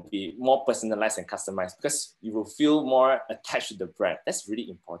 That will be more personalized and customized because you will feel more attached to the brand. That's really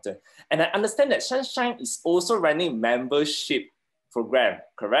important. And I understand that Sunshine is also running membership program,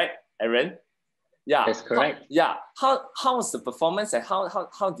 correct, Aaron? Yeah, that's correct. How is the performance, and how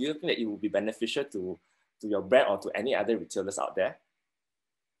do you think that it will be beneficial to your brand or to any other retailers out there?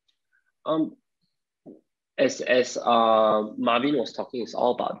 As Marvin was talking, it's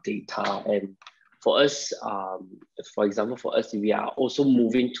all about data, and for us, for example, we are also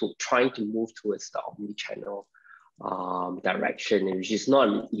trying to move towards the omnichannel direction, which is not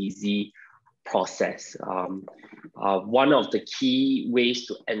an easy process. One of the key ways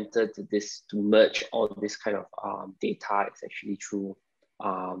to enter to this, to merge all this kind of data is actually through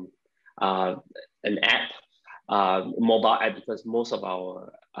an app. mobile app, because most of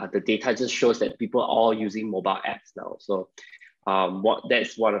our the data just shows that people are all using mobile apps now. So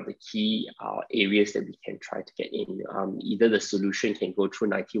that's one of the key areas that we can try to get in. Either the solution can go through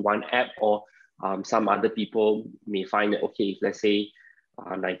 91 app, or some other people may find that, okay, if let's say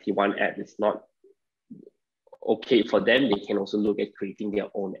 91 app is not okay for them, they can also look at creating their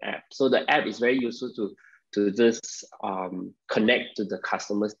own app. So the app is very useful to just connect to the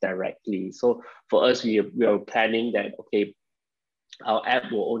customers directly. So for us, we are planning that, okay, our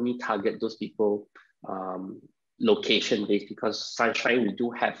app will only target those people location-based, because Sunshine, we do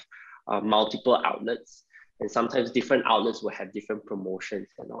have multiple outlets, and sometimes different outlets will have different promotions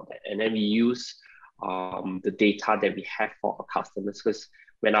and all that. And then we use the data that we have for our customers, because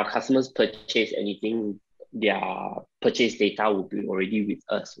when our customers purchase anything, their purchase data will be already with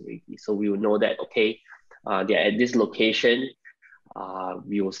us already. So we will know that, okay, they're at this location.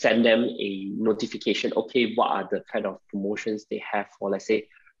 We will send them a notification, okay, what are the kind of promotions they have for, let's say,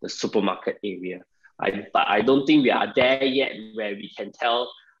 the supermarket area. But I don't think we are there yet where we can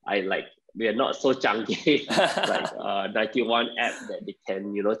tell, we are not so junky like 91 app that they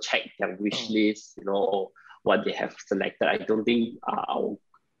can, check their wish list, what they have selected. I don't think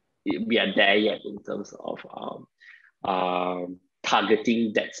we are there yet in terms of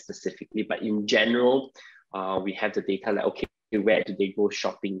targeting that specifically. But in general, we have the data like, okay, where do they go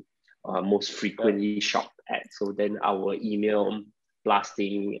shopping, most frequently shop at? So then our email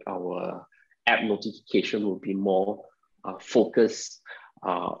blasting, our app notification will be more focused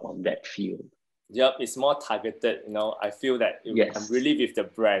on that field. Yep, it's more targeted. I feel that I'm really with the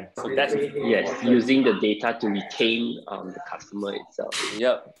brand. So that's using the data to retain the customer itself.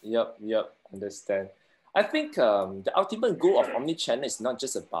 Yep. Understand. I think the ultimate goal of omnichannel is not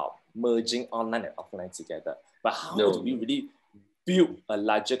just about merging online and offline together, but how do we really build a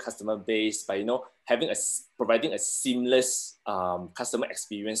larger customer base by providing a seamless customer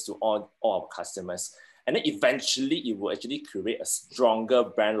experience to all our customers, and then eventually it will actually create a stronger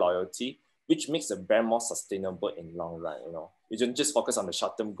brand loyalty, which makes the brand more sustainable in long run. You don't just focus on the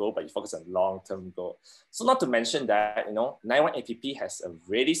short-term goal, but you focus on long-term goal. So not to mention that 91 app has a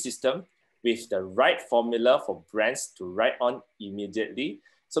ready system with the right formula for brands to write on immediately.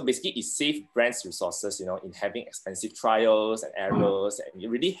 So basically it saves brands resources, in having expensive trials and errors, and it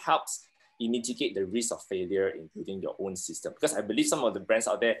really helps mitigate the risk of failure in building your own system. Because I believe some of the brands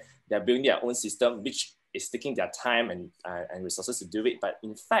out there, they're building their own system, which is taking their time and resources to do it. But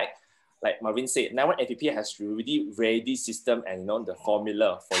in fact, like Marvin said, 91 app has really ready system and the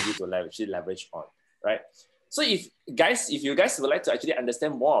formula for you to leverage on, right? So if you guys would like to actually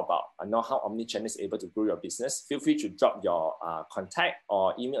understand more about how omnichannel is able to grow your business, feel free to drop your contact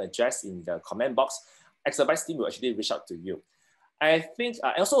or email address in the comment box. Exabytes team will actually reach out to you. I think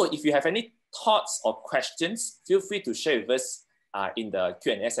also, if you have any thoughts or questions, feel free to share with us in the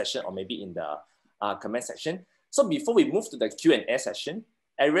Q&A session, or maybe in the comment section. So before we move to the Q&A session,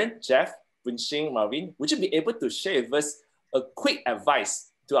 Aaron, Jeff, Wintson, Marvin, would you be able to share with us a quick advice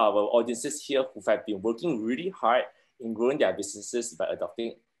to our audiences here who have been working really hard in growing their businesses by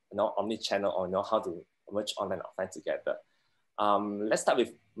adopting omnichannel, or how to merge online and offline together? Let's start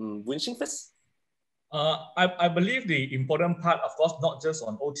with Wintson first. I believe the important part, of course, not just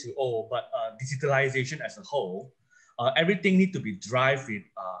on O2O, but digitalization as a whole, everything needs to be driven with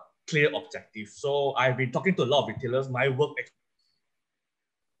clear objectives. So I've been talking to a lot of retailers. My work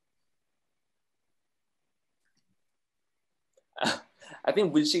I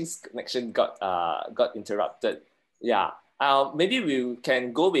think Winston's connection got interrupted. Yeah. Maybe we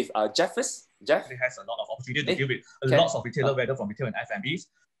can go with Jeff first. Jeff has a lot of opportunity to deal with lots of retailer, whether from retail and FMBs.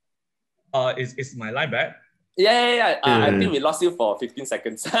 Is my line back? Yeah. I think we lost you for 15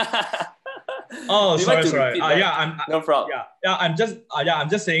 seconds. Oh, sorry. No problem. I'm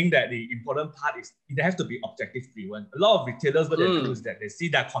just saying that the important part is it has to be objective driven. A lot of retailers, what they do is that they see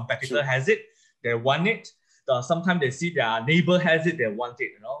their competitor has it, they want it. Sometimes they see their neighbor has it, they want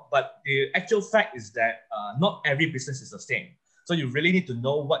it, But the actual fact is that not every business is the same. So you really need to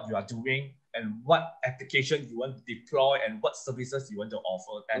know what you are doing and what application you want to deploy and what services you want to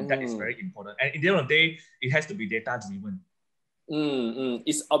offer. And that is very important. And in the end of the day, it has to be data driven.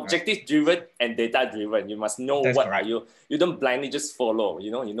 It's objective driven and data driven. You must know what are you. You don't blindly just follow.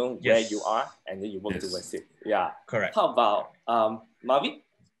 You know where you are, and then you work towards it. Yeah, correct. How about Marvin?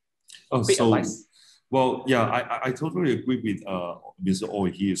 Advice? Well, yeah, I totally agree with Mr. O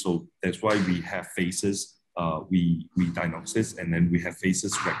here. So that's why we have phases. We diagnosis, and then we have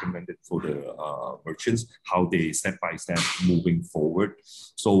phases recommended for the merchants, how they step by step moving forward.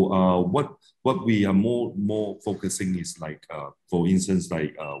 So what we are more focusing is like, for instance,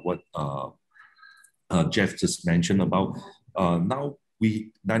 like what Jeff just mentioned about. Now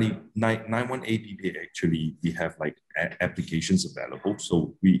we 91 APP actually we have like applications available.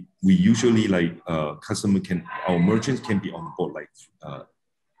 So we usually like our merchants can be on board like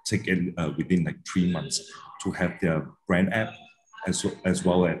within like 3 months to have their brand app as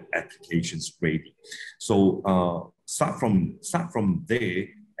well as applications ready. So start from there.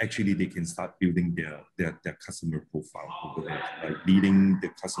 Actually, they can start building their customer profile over there, like leading the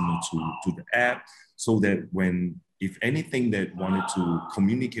customer to the app, so that if anything that wanted to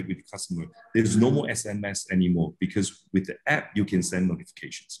communicate with the customer, there's no more SMS anymore, because with the app you can send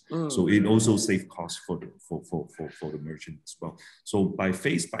notifications. So it also saves costs for the merchant as well. So by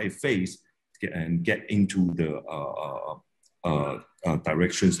phase and get into the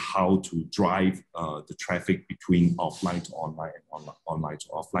directions how to drive the traffic between offline to online and online to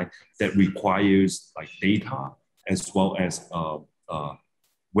offline, that requires like data, as well as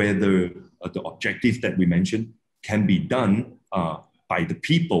whether the objective that we mentioned can be done by the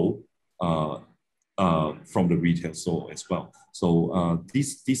people from the retail store as well. So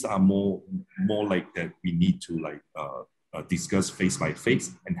these are more like that we need to like discuss phase by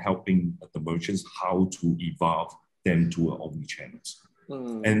phase, and helping the merchants how to evolve them to omnichannels.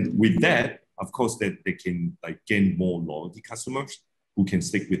 And with that, of course, that they can like gain more loyalty customers who can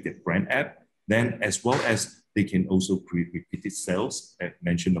stick with their brand app. Then, as well as they can also create repeated sales. I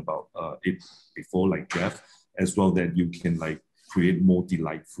mentioned about it before, like Jeff, as well, that you can like create more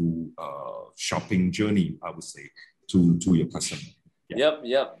delightful shopping journey, I would say, to your customer. Yeah.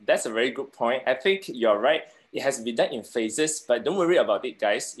 Yep. That's a very good point. I think you're right. It has been done in phases, but don't worry about it,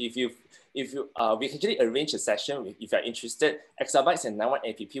 guys. If we can actually arrange a session, if you're interested, Exabytes and 91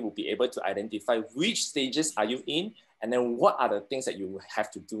 APP will be able to identify which stages are you in, and then what are the things that you have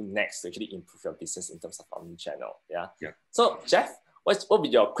to do next to actually improve your business in terms of omnichannel. Yeah. So Jeff, what would be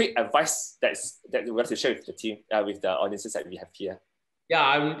your quick advice that you want to share with the team, with the audiences that we have here? Yeah,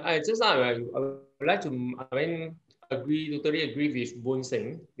 I would like to, totally agree with Boon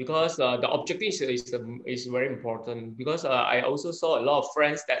saying, because the objective is very important, because I also saw a lot of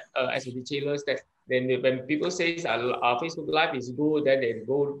friends that as retailers that when people say our Facebook Live is good, then they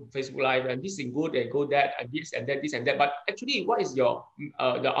go Facebook Live, and this is good, they go that, and this and that, this and that. But actually, what is your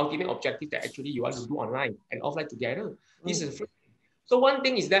the ultimate objective that actually you want to do online and offline together? This is so one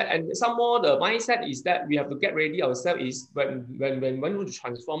thing is that, and some more the mindset is that we have to get ready ourselves is when we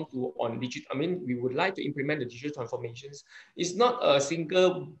transform to on digital. I mean, we would like to implement the digital transformations. It's not a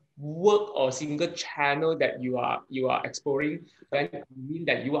single work or single channel that you are exploring. Then mean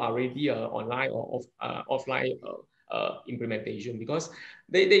that you are already online or offline implementation, because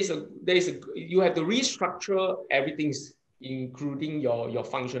you have to restructure everything, including your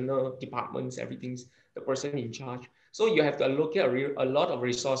functional departments, everything's the person in charge. So you have to allocate a lot of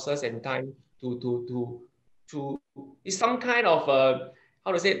resources and time to it's some kind of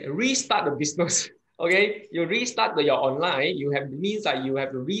how to say restart the business. Okay, you restart your online. Means that you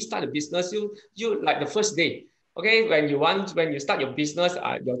have to restart the business. You like the first day. Okay, when you start your business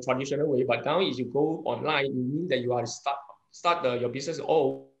your traditional way, but now if you go online, it means that you are start your business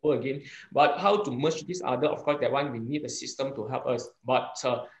all over again. But how to merge this other, of course, that one we need a system to help us. But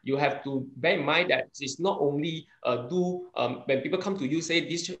you have to bear in mind that it's not only when people come to you say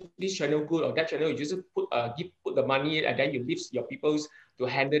this channel good or that channel, you just put the money, and then you leave your peoples to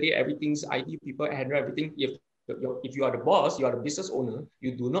handle it. Everything's IT people handle everything. If you are the boss, you are the business owner,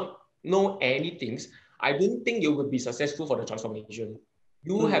 you do not know anything, I don't think you will be successful for the transformation.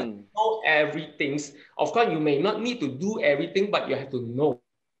 You have to know everything. Of course, you may not need to do everything, but you have to know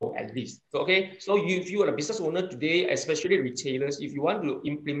at least. Okay, so if you are a business owner today, especially retailers, if you want to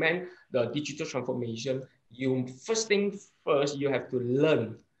implement the digital transformation, first thing first, you have to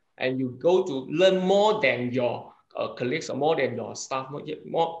learn, and you go to learn more than your colleagues, or more than your staff,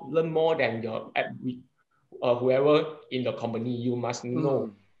 learn more than your whoever in the company. You must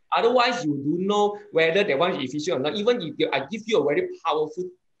know. Otherwise, you do know whether they want efficient or not. Even if I give you a very powerful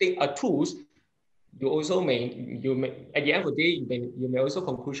tools, you also may at the end of the day, you may also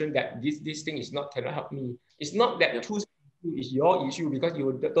conclusion that this thing cannot help me. It's not that tools is your issue, because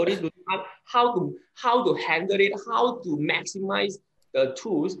you totally don't know how to handle it, how to maximize the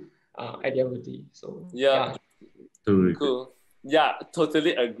tools at the end of the day. So yeah. Totally. Cool. Yeah,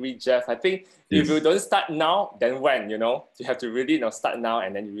 totally agree, Jeff. I think if you don't start now, then when? You have to really start now,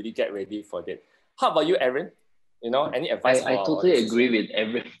 and then you really get ready for it. How about you, Aaron? Any advice? I totally agree with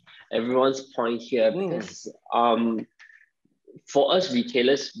everyone's point here, because for us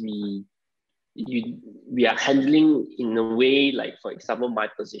retailers, we are handling in a way, like for example, my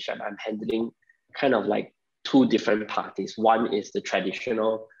position, I'm handling kind of like two different parties. One is the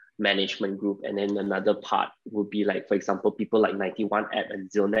traditional management group, and then another part would be like, for example, people like 91 App and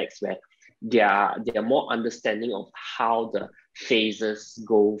Xilnex, where they are more understanding of how the phases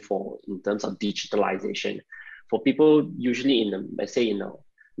go for in terms of digitalization. For people usually in the, let's say in a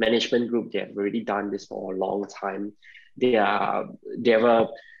management group, they have already done this for a long time. They have a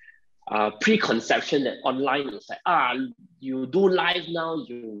preconception that online is like, you do live now,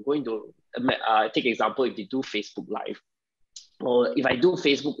 you're going to take example, if they do Facebook Live, or if I do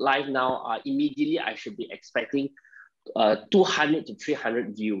Facebook Live now, immediately I should be expecting 200 to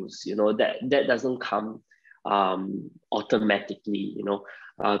 300 views. You know, that doesn't come automatically. You know,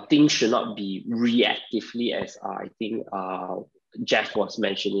 things should not be reactively, as I think Jeff was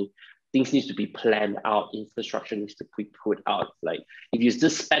mentioning. Things needs to be planned out. Infrastructure needs to be put out. Like if you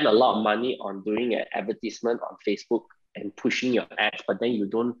just spend a lot of money on doing an advertisement on Facebook and pushing your ads, but then you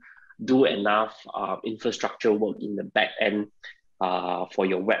don't do enough infrastructure work in the back end for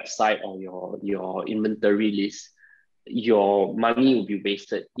your website or your inventory list, your money will be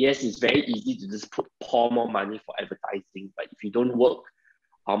wasted. Yes, it's very easy to just pour more money for advertising, but if you don't work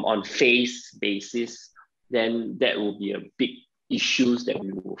on phase basis, then that will be a big issues that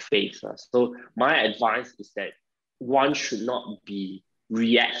we will face. So my advice is that one should not be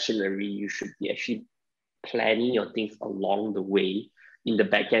reactionary. You should be actually planning your things along the way in the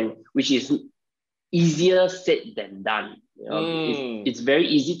back end, which is easier said than done. You know, it's very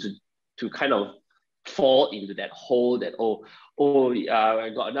easy to kind of fall into that hole that, I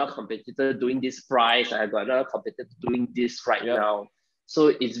got another competitor doing this price, I got another competitor doing this right now. So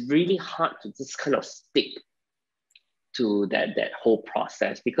it's really hard to just kind of stick to that whole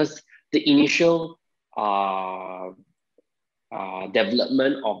process, because the initial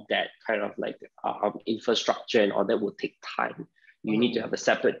development of that kind of like infrastructure and all that will take time. You need to have a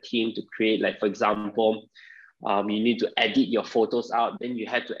separate team to create, like, for example, you need to edit your photos out. Then you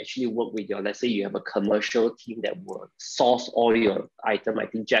have to actually work with your, let's say you have a commercial team that will source all your item. I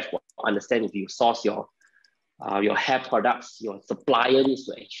think Jeff will understand, if you source your hair products, your supplier needs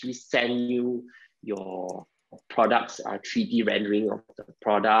to actually send you your products, 3D rendering of the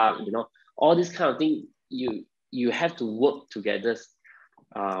product, you know, all this kind of thing. You have to work together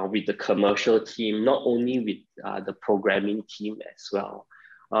with the commercial team, not only with the programming team as well.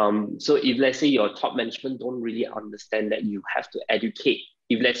 So if let's say your top management don't really understand that, you have to educate.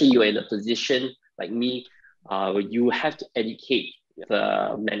 If let's say you're in a position like me, you have to educate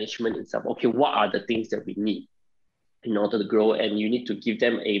the management itself. Okay, what are the things that we need in order to grow? And you need to give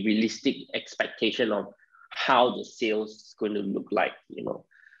them a realistic expectation of how the sales is going to look like. You know,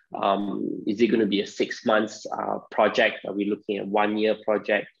 is it going to be a 6 months project? Are we looking at 1 year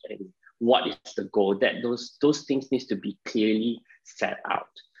project? And what is the goal? That those things needs to be clearly set out.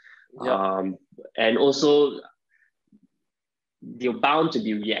 And also, you're bound to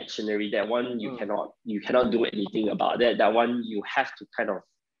be reactionary. That one you cannot do anything about that. That one you have to kind of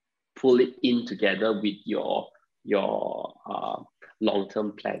pull it in together with your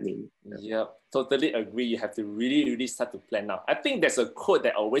long-term planning. Yeah, totally agree. You have to really start to plan now. I think there's a quote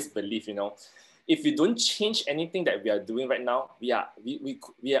that I always believe, you know, if we don't change anything that we are doing right now, we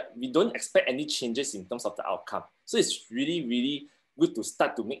don't expect any changes in terms of the outcome. So it's really good to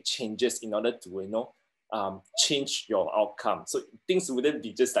start to make changes in order to, you know, change your outcome. So things wouldn't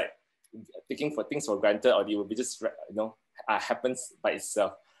be just like taking things for granted, or it will be just, you know, happens by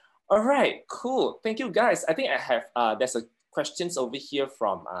itself. All right, cool. Thank you, guys. I think I have there's a questions over here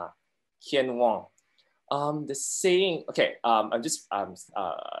from Hwang. The saying, okay, I'm just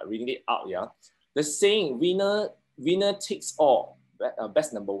reading it out. Yeah, the saying, winner takes all.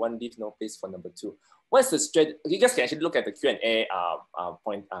 Best number one, leave no place for number two. What's the strategy? You guys can actually look at the Q&A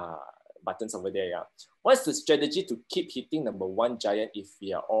point buttons over there. Yeah, what's the strategy to keep hitting number one giant if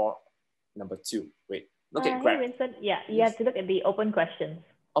we are all number two? Wait, look at Greg. Hey, Wintson. Yeah, you have to look at the open questions.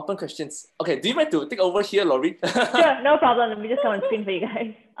 Open questions. Okay, do you want to take over here, Laurie? Sure, no problem. Let me just come on screen for you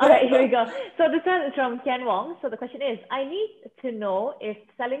guys. All right, here we go. So this one is from Wong. So the question is, I need to know if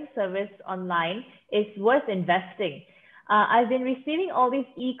selling service online is worth investing. I've been receiving all these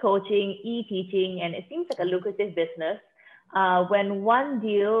e-coaching, e-teaching, and it seems like a lucrative business when one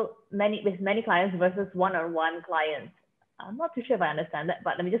deal with many clients versus one-on-one clients. I'm not too sure if I understand that,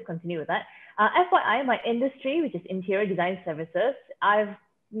 but let me just continue with that. FYI, my industry, which is interior design services, I've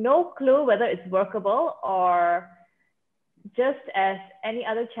no clue whether it's workable or just as any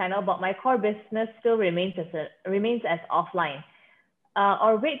other channel, but my core business still remains as offline.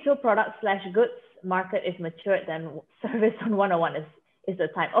 Or wait till product/goods market is matured, then service on one-on-one is the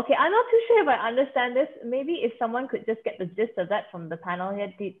time. Okay, I'm not too sure if I understand this. Maybe if someone could just get the gist of that from the panel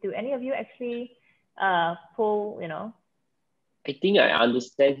here. Do any of you actually pull, you know, I think I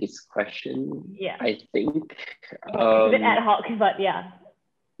understand his question. Yeah. I think it's a bit ad hoc, but yeah.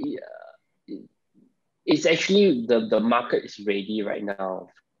 Yeah, it's actually the market is ready right now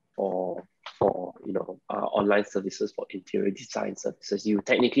for online services, for interior design services. You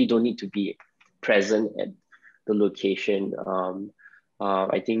technically don't need to be present at the location.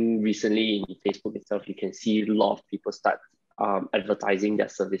 I think recently in Facebook itself, you can see a lot of people start advertising their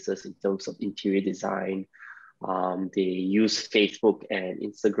services in terms of interior design. They use Facebook and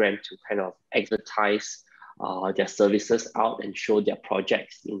Instagram to kind of advertise their services out and show their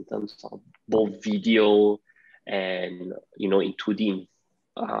projects in terms of both video and in 2D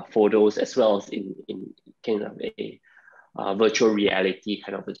photos, as well as in kind of a virtual reality,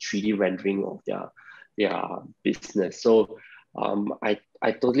 kind of a 3D rendering of their business. So I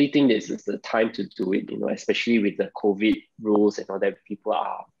totally think this is the time to do it, especially with the COVID rules and all that. People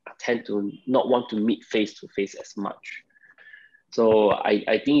tend to not want to meet face to face as much. So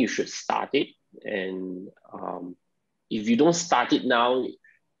I think you should start it. And if you don't start it now,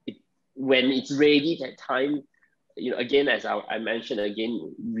 when it's ready, that time, again, as I mentioned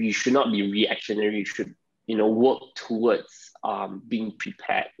again, we should not be reactionary. You should, work towards being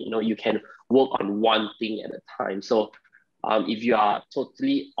prepared. You can work on one thing at a time. So if you are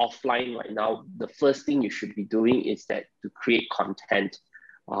totally offline right now, the first thing you should be doing is that to create content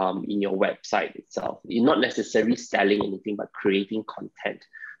in your website itself. You're not necessarily selling anything, but creating content,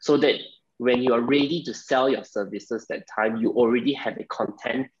 so that when you are ready to sell your services that time, you already have a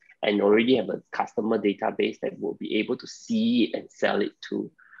content and already have a customer database that will be able to see it and sell it to.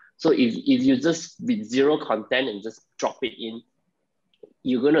 So if you just with zero content and just drop it in,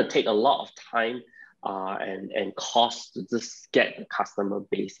 you're going to take a lot of time and cost to just get the customer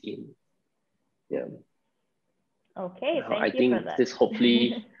base in. Yeah. Okay, I thank you think for that. this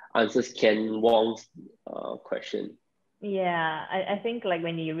hopefully answers Ken Wong's question. Yeah, I think like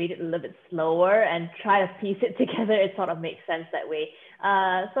when you read it a little bit slower and try to piece it together, it sort of makes sense that way.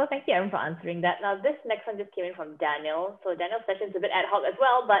 So thank you, Aaron, for answering that. Now, this next one just came in from Daniel. So Daniel's question is a bit ad hoc as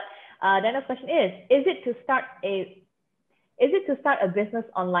well, but Daniel's question is it to start a business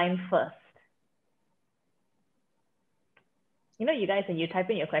online first? You guys, when you type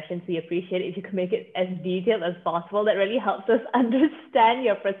in your questions, we appreciate it if you can make it as detailed as possible. That really helps us understand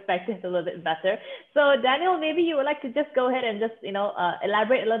your perspective a little bit better. So Daniel, maybe you would like to just go ahead and just,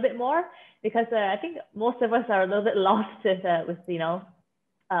 elaborate a little bit more, because I think most of us are a little bit lost with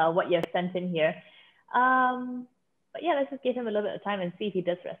what you have sent in here. But yeah, let's just give him a little bit of time and see if he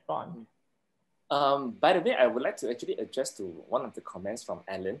does respond. By the way, I would like to actually address to one of the comments from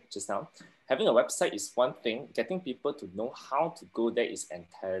Alan just now. Having a website is one thing. Getting people to know how to go there is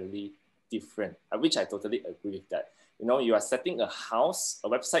entirely different, which I totally agree with that. You are setting a house. A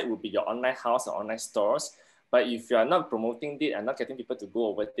website would be your online house or online stores. But if you are not promoting it and not getting people to go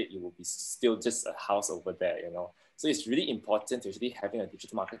over it, it will be still just a house over there, So it's really important to actually having a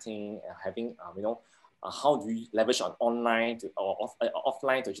digital marketing, having, how do we leverage on online or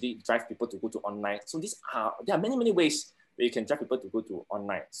offline to actually drive people to go to online? So there are many, many ways that you can drive people to go to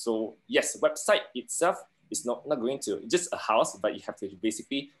online. So yes, website itself is not going to just a house, but you have to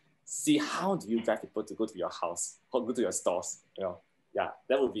basically see how do you drive people to go to your house or go to your stores. Yeah,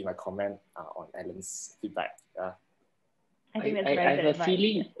 that would be my comment on Alan's feedback. Yeah. I think that's very good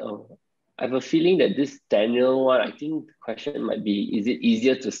advice. I have a feeling that this Daniel one, I think the question might be, is it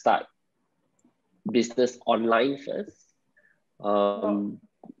easier to start business online first?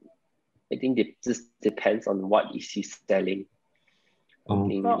 I think it just depends on what is he selling. I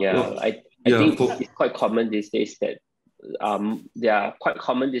think it's quite common these days that there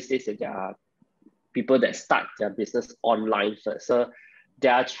are people that start their business online first. So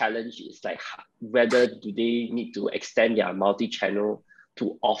their challenge is like whether do they need to extend their multi-channel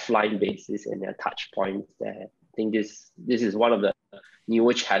to offline basis and their touch points there. I think this is one of the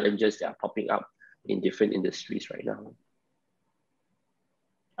newer challenges that are popping up in different industries right now.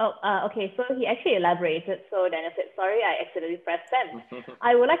 Oh, okay. So he actually elaborated. So Daniel said, sorry, I accidentally pressed send.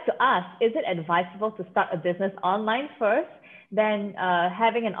 I would like to ask, is it advisable to start a business online first, then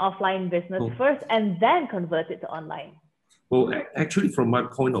having an offline business first, and then convert it to online? Well, actually, from my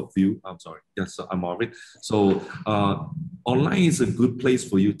point of view, I'm sorry. Yes, I'm Marvin. So online is a good place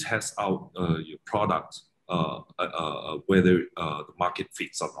for you to test out your product, whether the market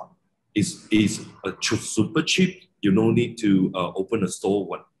fits or not. It's super cheap. You don't need to open a store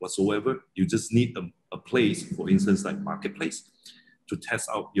whatsoever. You just need a place, for instance, like marketplace, to test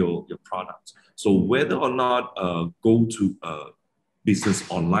out your product. So whether or not go to business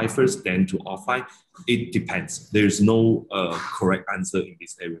online first, then to offline, it depends. There's no correct answer in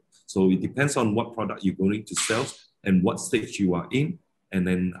this area. So it depends on what product you're going to sell and what stage you are in, and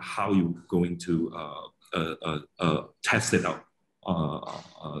then how you're going to test it out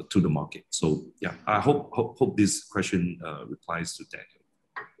to the market. So yeah, I hope this question replies to Daniel.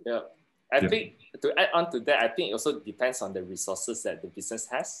 Yeah, I think to add on to that, I think it also depends on the resources that the business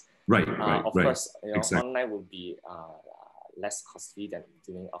has. Right, of course, exactly. Online will be less costly than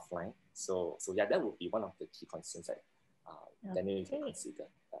doing offline. So yeah, that would be one of the key concerns that Daniel you can consider.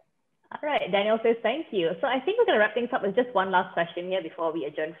 Yeah. All right, Daniel says thank you. So I think we're going to wrap things up with just one last question here before we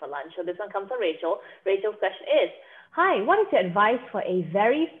adjourn for lunch. So this one comes from Rachel. Rachel's question is, hi, what is your advice for a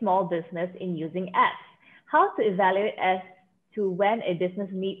very small business in using apps? How to evaluate as to when a business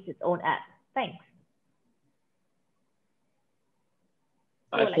needs its own app? Thanks.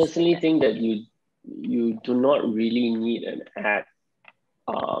 I personally think that you do not really need an app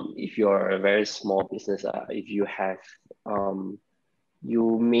if you're a very small business. If you have,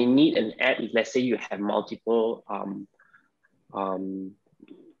 you may need an app if, let's say, you have multiple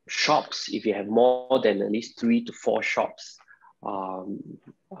shops. If you have more than at least 3 to 4 shops,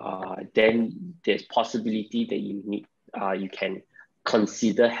 then there's possibility that you need you can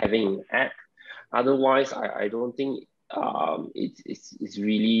consider having an app. Otherwise, I don't think it's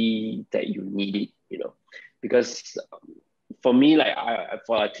really that you need it, you know, because for me, like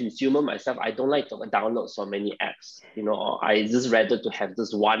for a consumer myself, I don't like to download so many apps, you know. I just rather to have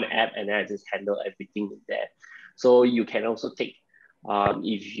this one app and then I just handle everything in there. So you can also take,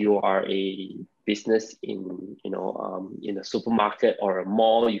 if you are a business in, you know, in a supermarket or a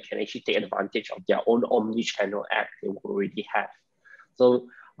mall, you can actually take advantage of their own omnichannel app they will already have. So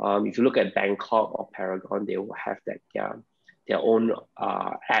if you look at Bangkok or Paragon, they will have that their own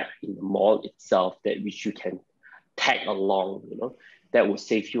app in the mall itself that which you can tag along, you know. That will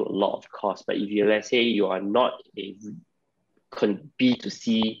save you a lot of cost. But if you, let's say, you are not a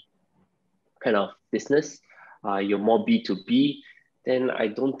B2C kind of business, you're more B2B, then I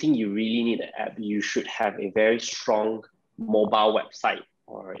don't think you really need an app. You should have a very strong mobile website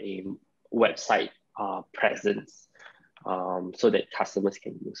or a website presence so that customers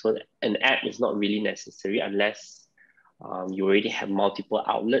can use. So an app is not really necessary unless you already have multiple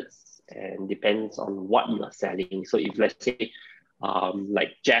outlets, and depends on what you are selling. So if, let's say,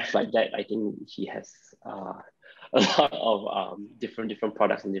 like Jeff, like that, I think he has a lot of different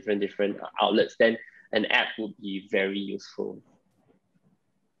products and different outlets, then an app would be very useful.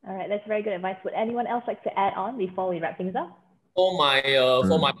 All right, that's very good advice. Would anyone else like to add on before we wrap things up? For my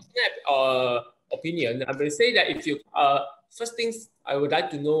opinion, I will say that if you first things I would like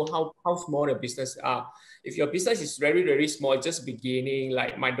to know how small the business are. If your business is very, very small, just beginning,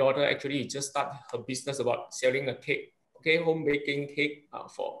 like my daughter actually just started her business about selling a cake, okay, home baking cake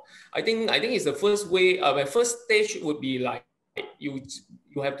I think it's the first way. My first stage would be like you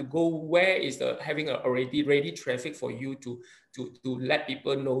have to go where is having a already ready traffic for you to let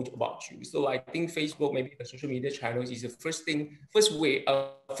people know about you. So I think Facebook, maybe the social media channels is the first way,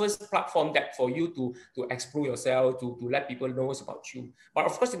 first platform that for you to explore yourself, to let people know about you. But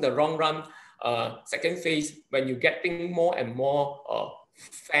of course, in the long run, second phase, when you're getting more and more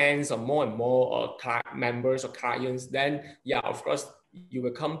fans or more and more members or clients, then yeah, of course, you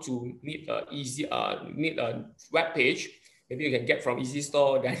will come to need a web page. Maybe you can get from Easy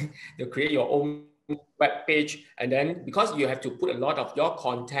Store, then you create your own web page, and then because you have to put a lot of your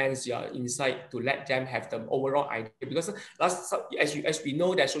contents, your insight to let them have the overall idea. Because as we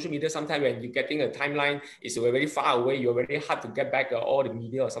know that social media, sometimes when you're getting a timeline, it's very far away, you're very hard to get back all the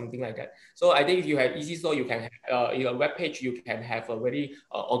media or something like that. So I think if you have Easy Store, you can your web page, you can have a very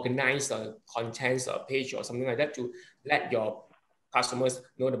organized contents page or something like that to let your customers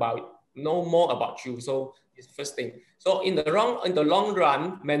know more about you. So it's the first thing. So in the long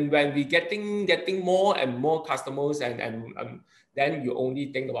run, when we getting more and more customers, and then you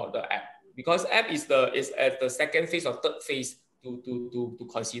only think about the app, because app is at the second phase or third phase to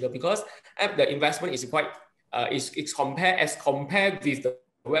consider, because app, the investment is quite it's compared with the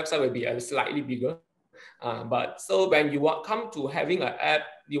website will be slightly bigger. But so when you come to having an app,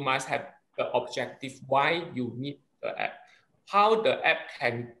 you must have the objective why you need the app, how the app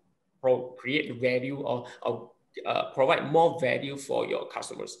can create value or provide more value for your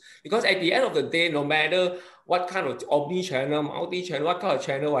customers. Because at the end of the day, no matter what kind of omni-channel, multi-channel, what kind of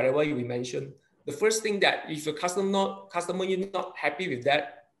channel, whatever you mention, the first thing that if your customer you're not happy with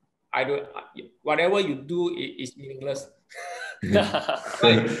that, whatever you do is meaningless. Right.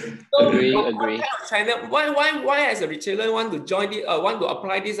 So agree. Kind of channel, why as a retailer want to join it, want to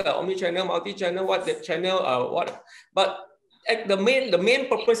apply this omni-channel, multi-channel, what the channel, what, but the main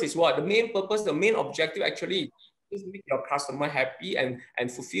purpose is what? The main objective actually just make your customer happy and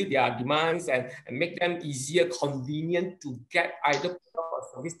fulfill their demands and make them easier, convenient to get either product or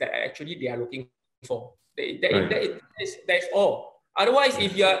service that actually they are looking for. That's all. Otherwise,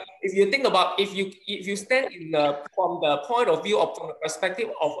 if you think about if you stand in from the point of view of from the perspective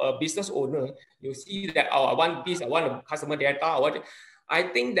of a business owner, you see that I want this, I want a customer data, I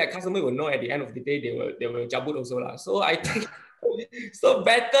think that customer will know at the end of the day they will jabut also lah. So I think so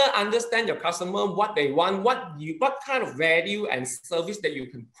better understand your customer, what they want, what kind of value and service that you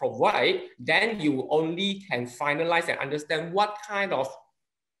can provide. Then you only can finalize and understand what kind of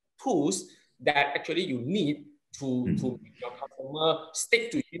tools that actually you need to make your customer stick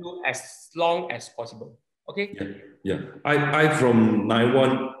to you as long as possible. Okay. Yeah. I from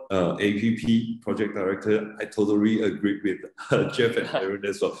 91 APP project director, I totally agree with Jeff and Aaron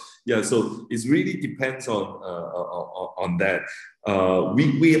as well. Yeah. So it really depends on that.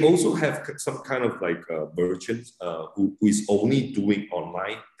 We also have some kind of like merchants who is only doing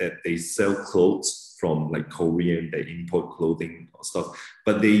online, that they sell clothes from like Korean, they import clothing or stuff,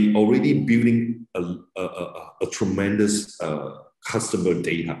 but they already building a tremendous customer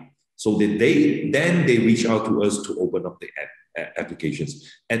data. So that they reach out to us to open up the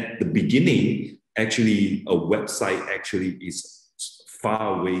applications. At the beginning, actually, a website actually is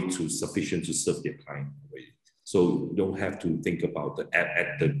far away too sufficient to serve their client already. So you don't have to think about the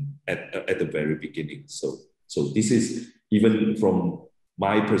app at the very beginning. So this is, even from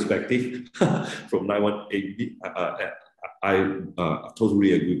my perspective, from 91 APP, I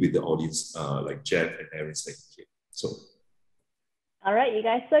totally agree with the audience, like Jeff and Aaron saying here. So. All right, you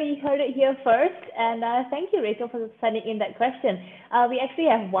guys. So you heard it here first. And thank you, Rachel, for sending in that question. We actually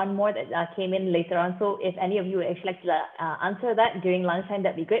have one more that came in later on. So if any of you would actually like to answer that during lunchtime,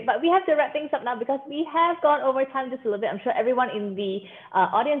 that'd be great. But we have to wrap things up now because we have gone over time just a little bit. I'm sure everyone in the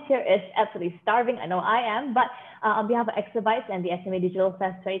audience here is absolutely starving. I know I am. But on behalf of Exabytes and the SMA Digital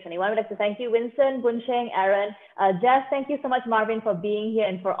Fest 2021, we'd like to thank you, Wintson, Boon, Sheng, Aaron, Jeff. Thank you so much, Marvin, for being here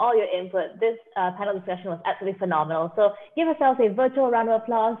and for all your input. This panel discussion was absolutely phenomenal. So give yourselves a virtual round of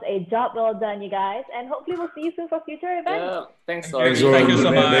applause. A job well done, you guys. And hopefully we'll see you soon for future events. Yeah, thanks, Thank you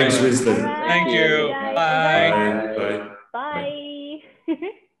so much. Thanks, Winston. Right, Thank you. Bye. Bye. Bye.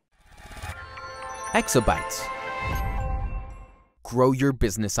 Exabytes. Grow your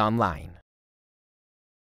business online.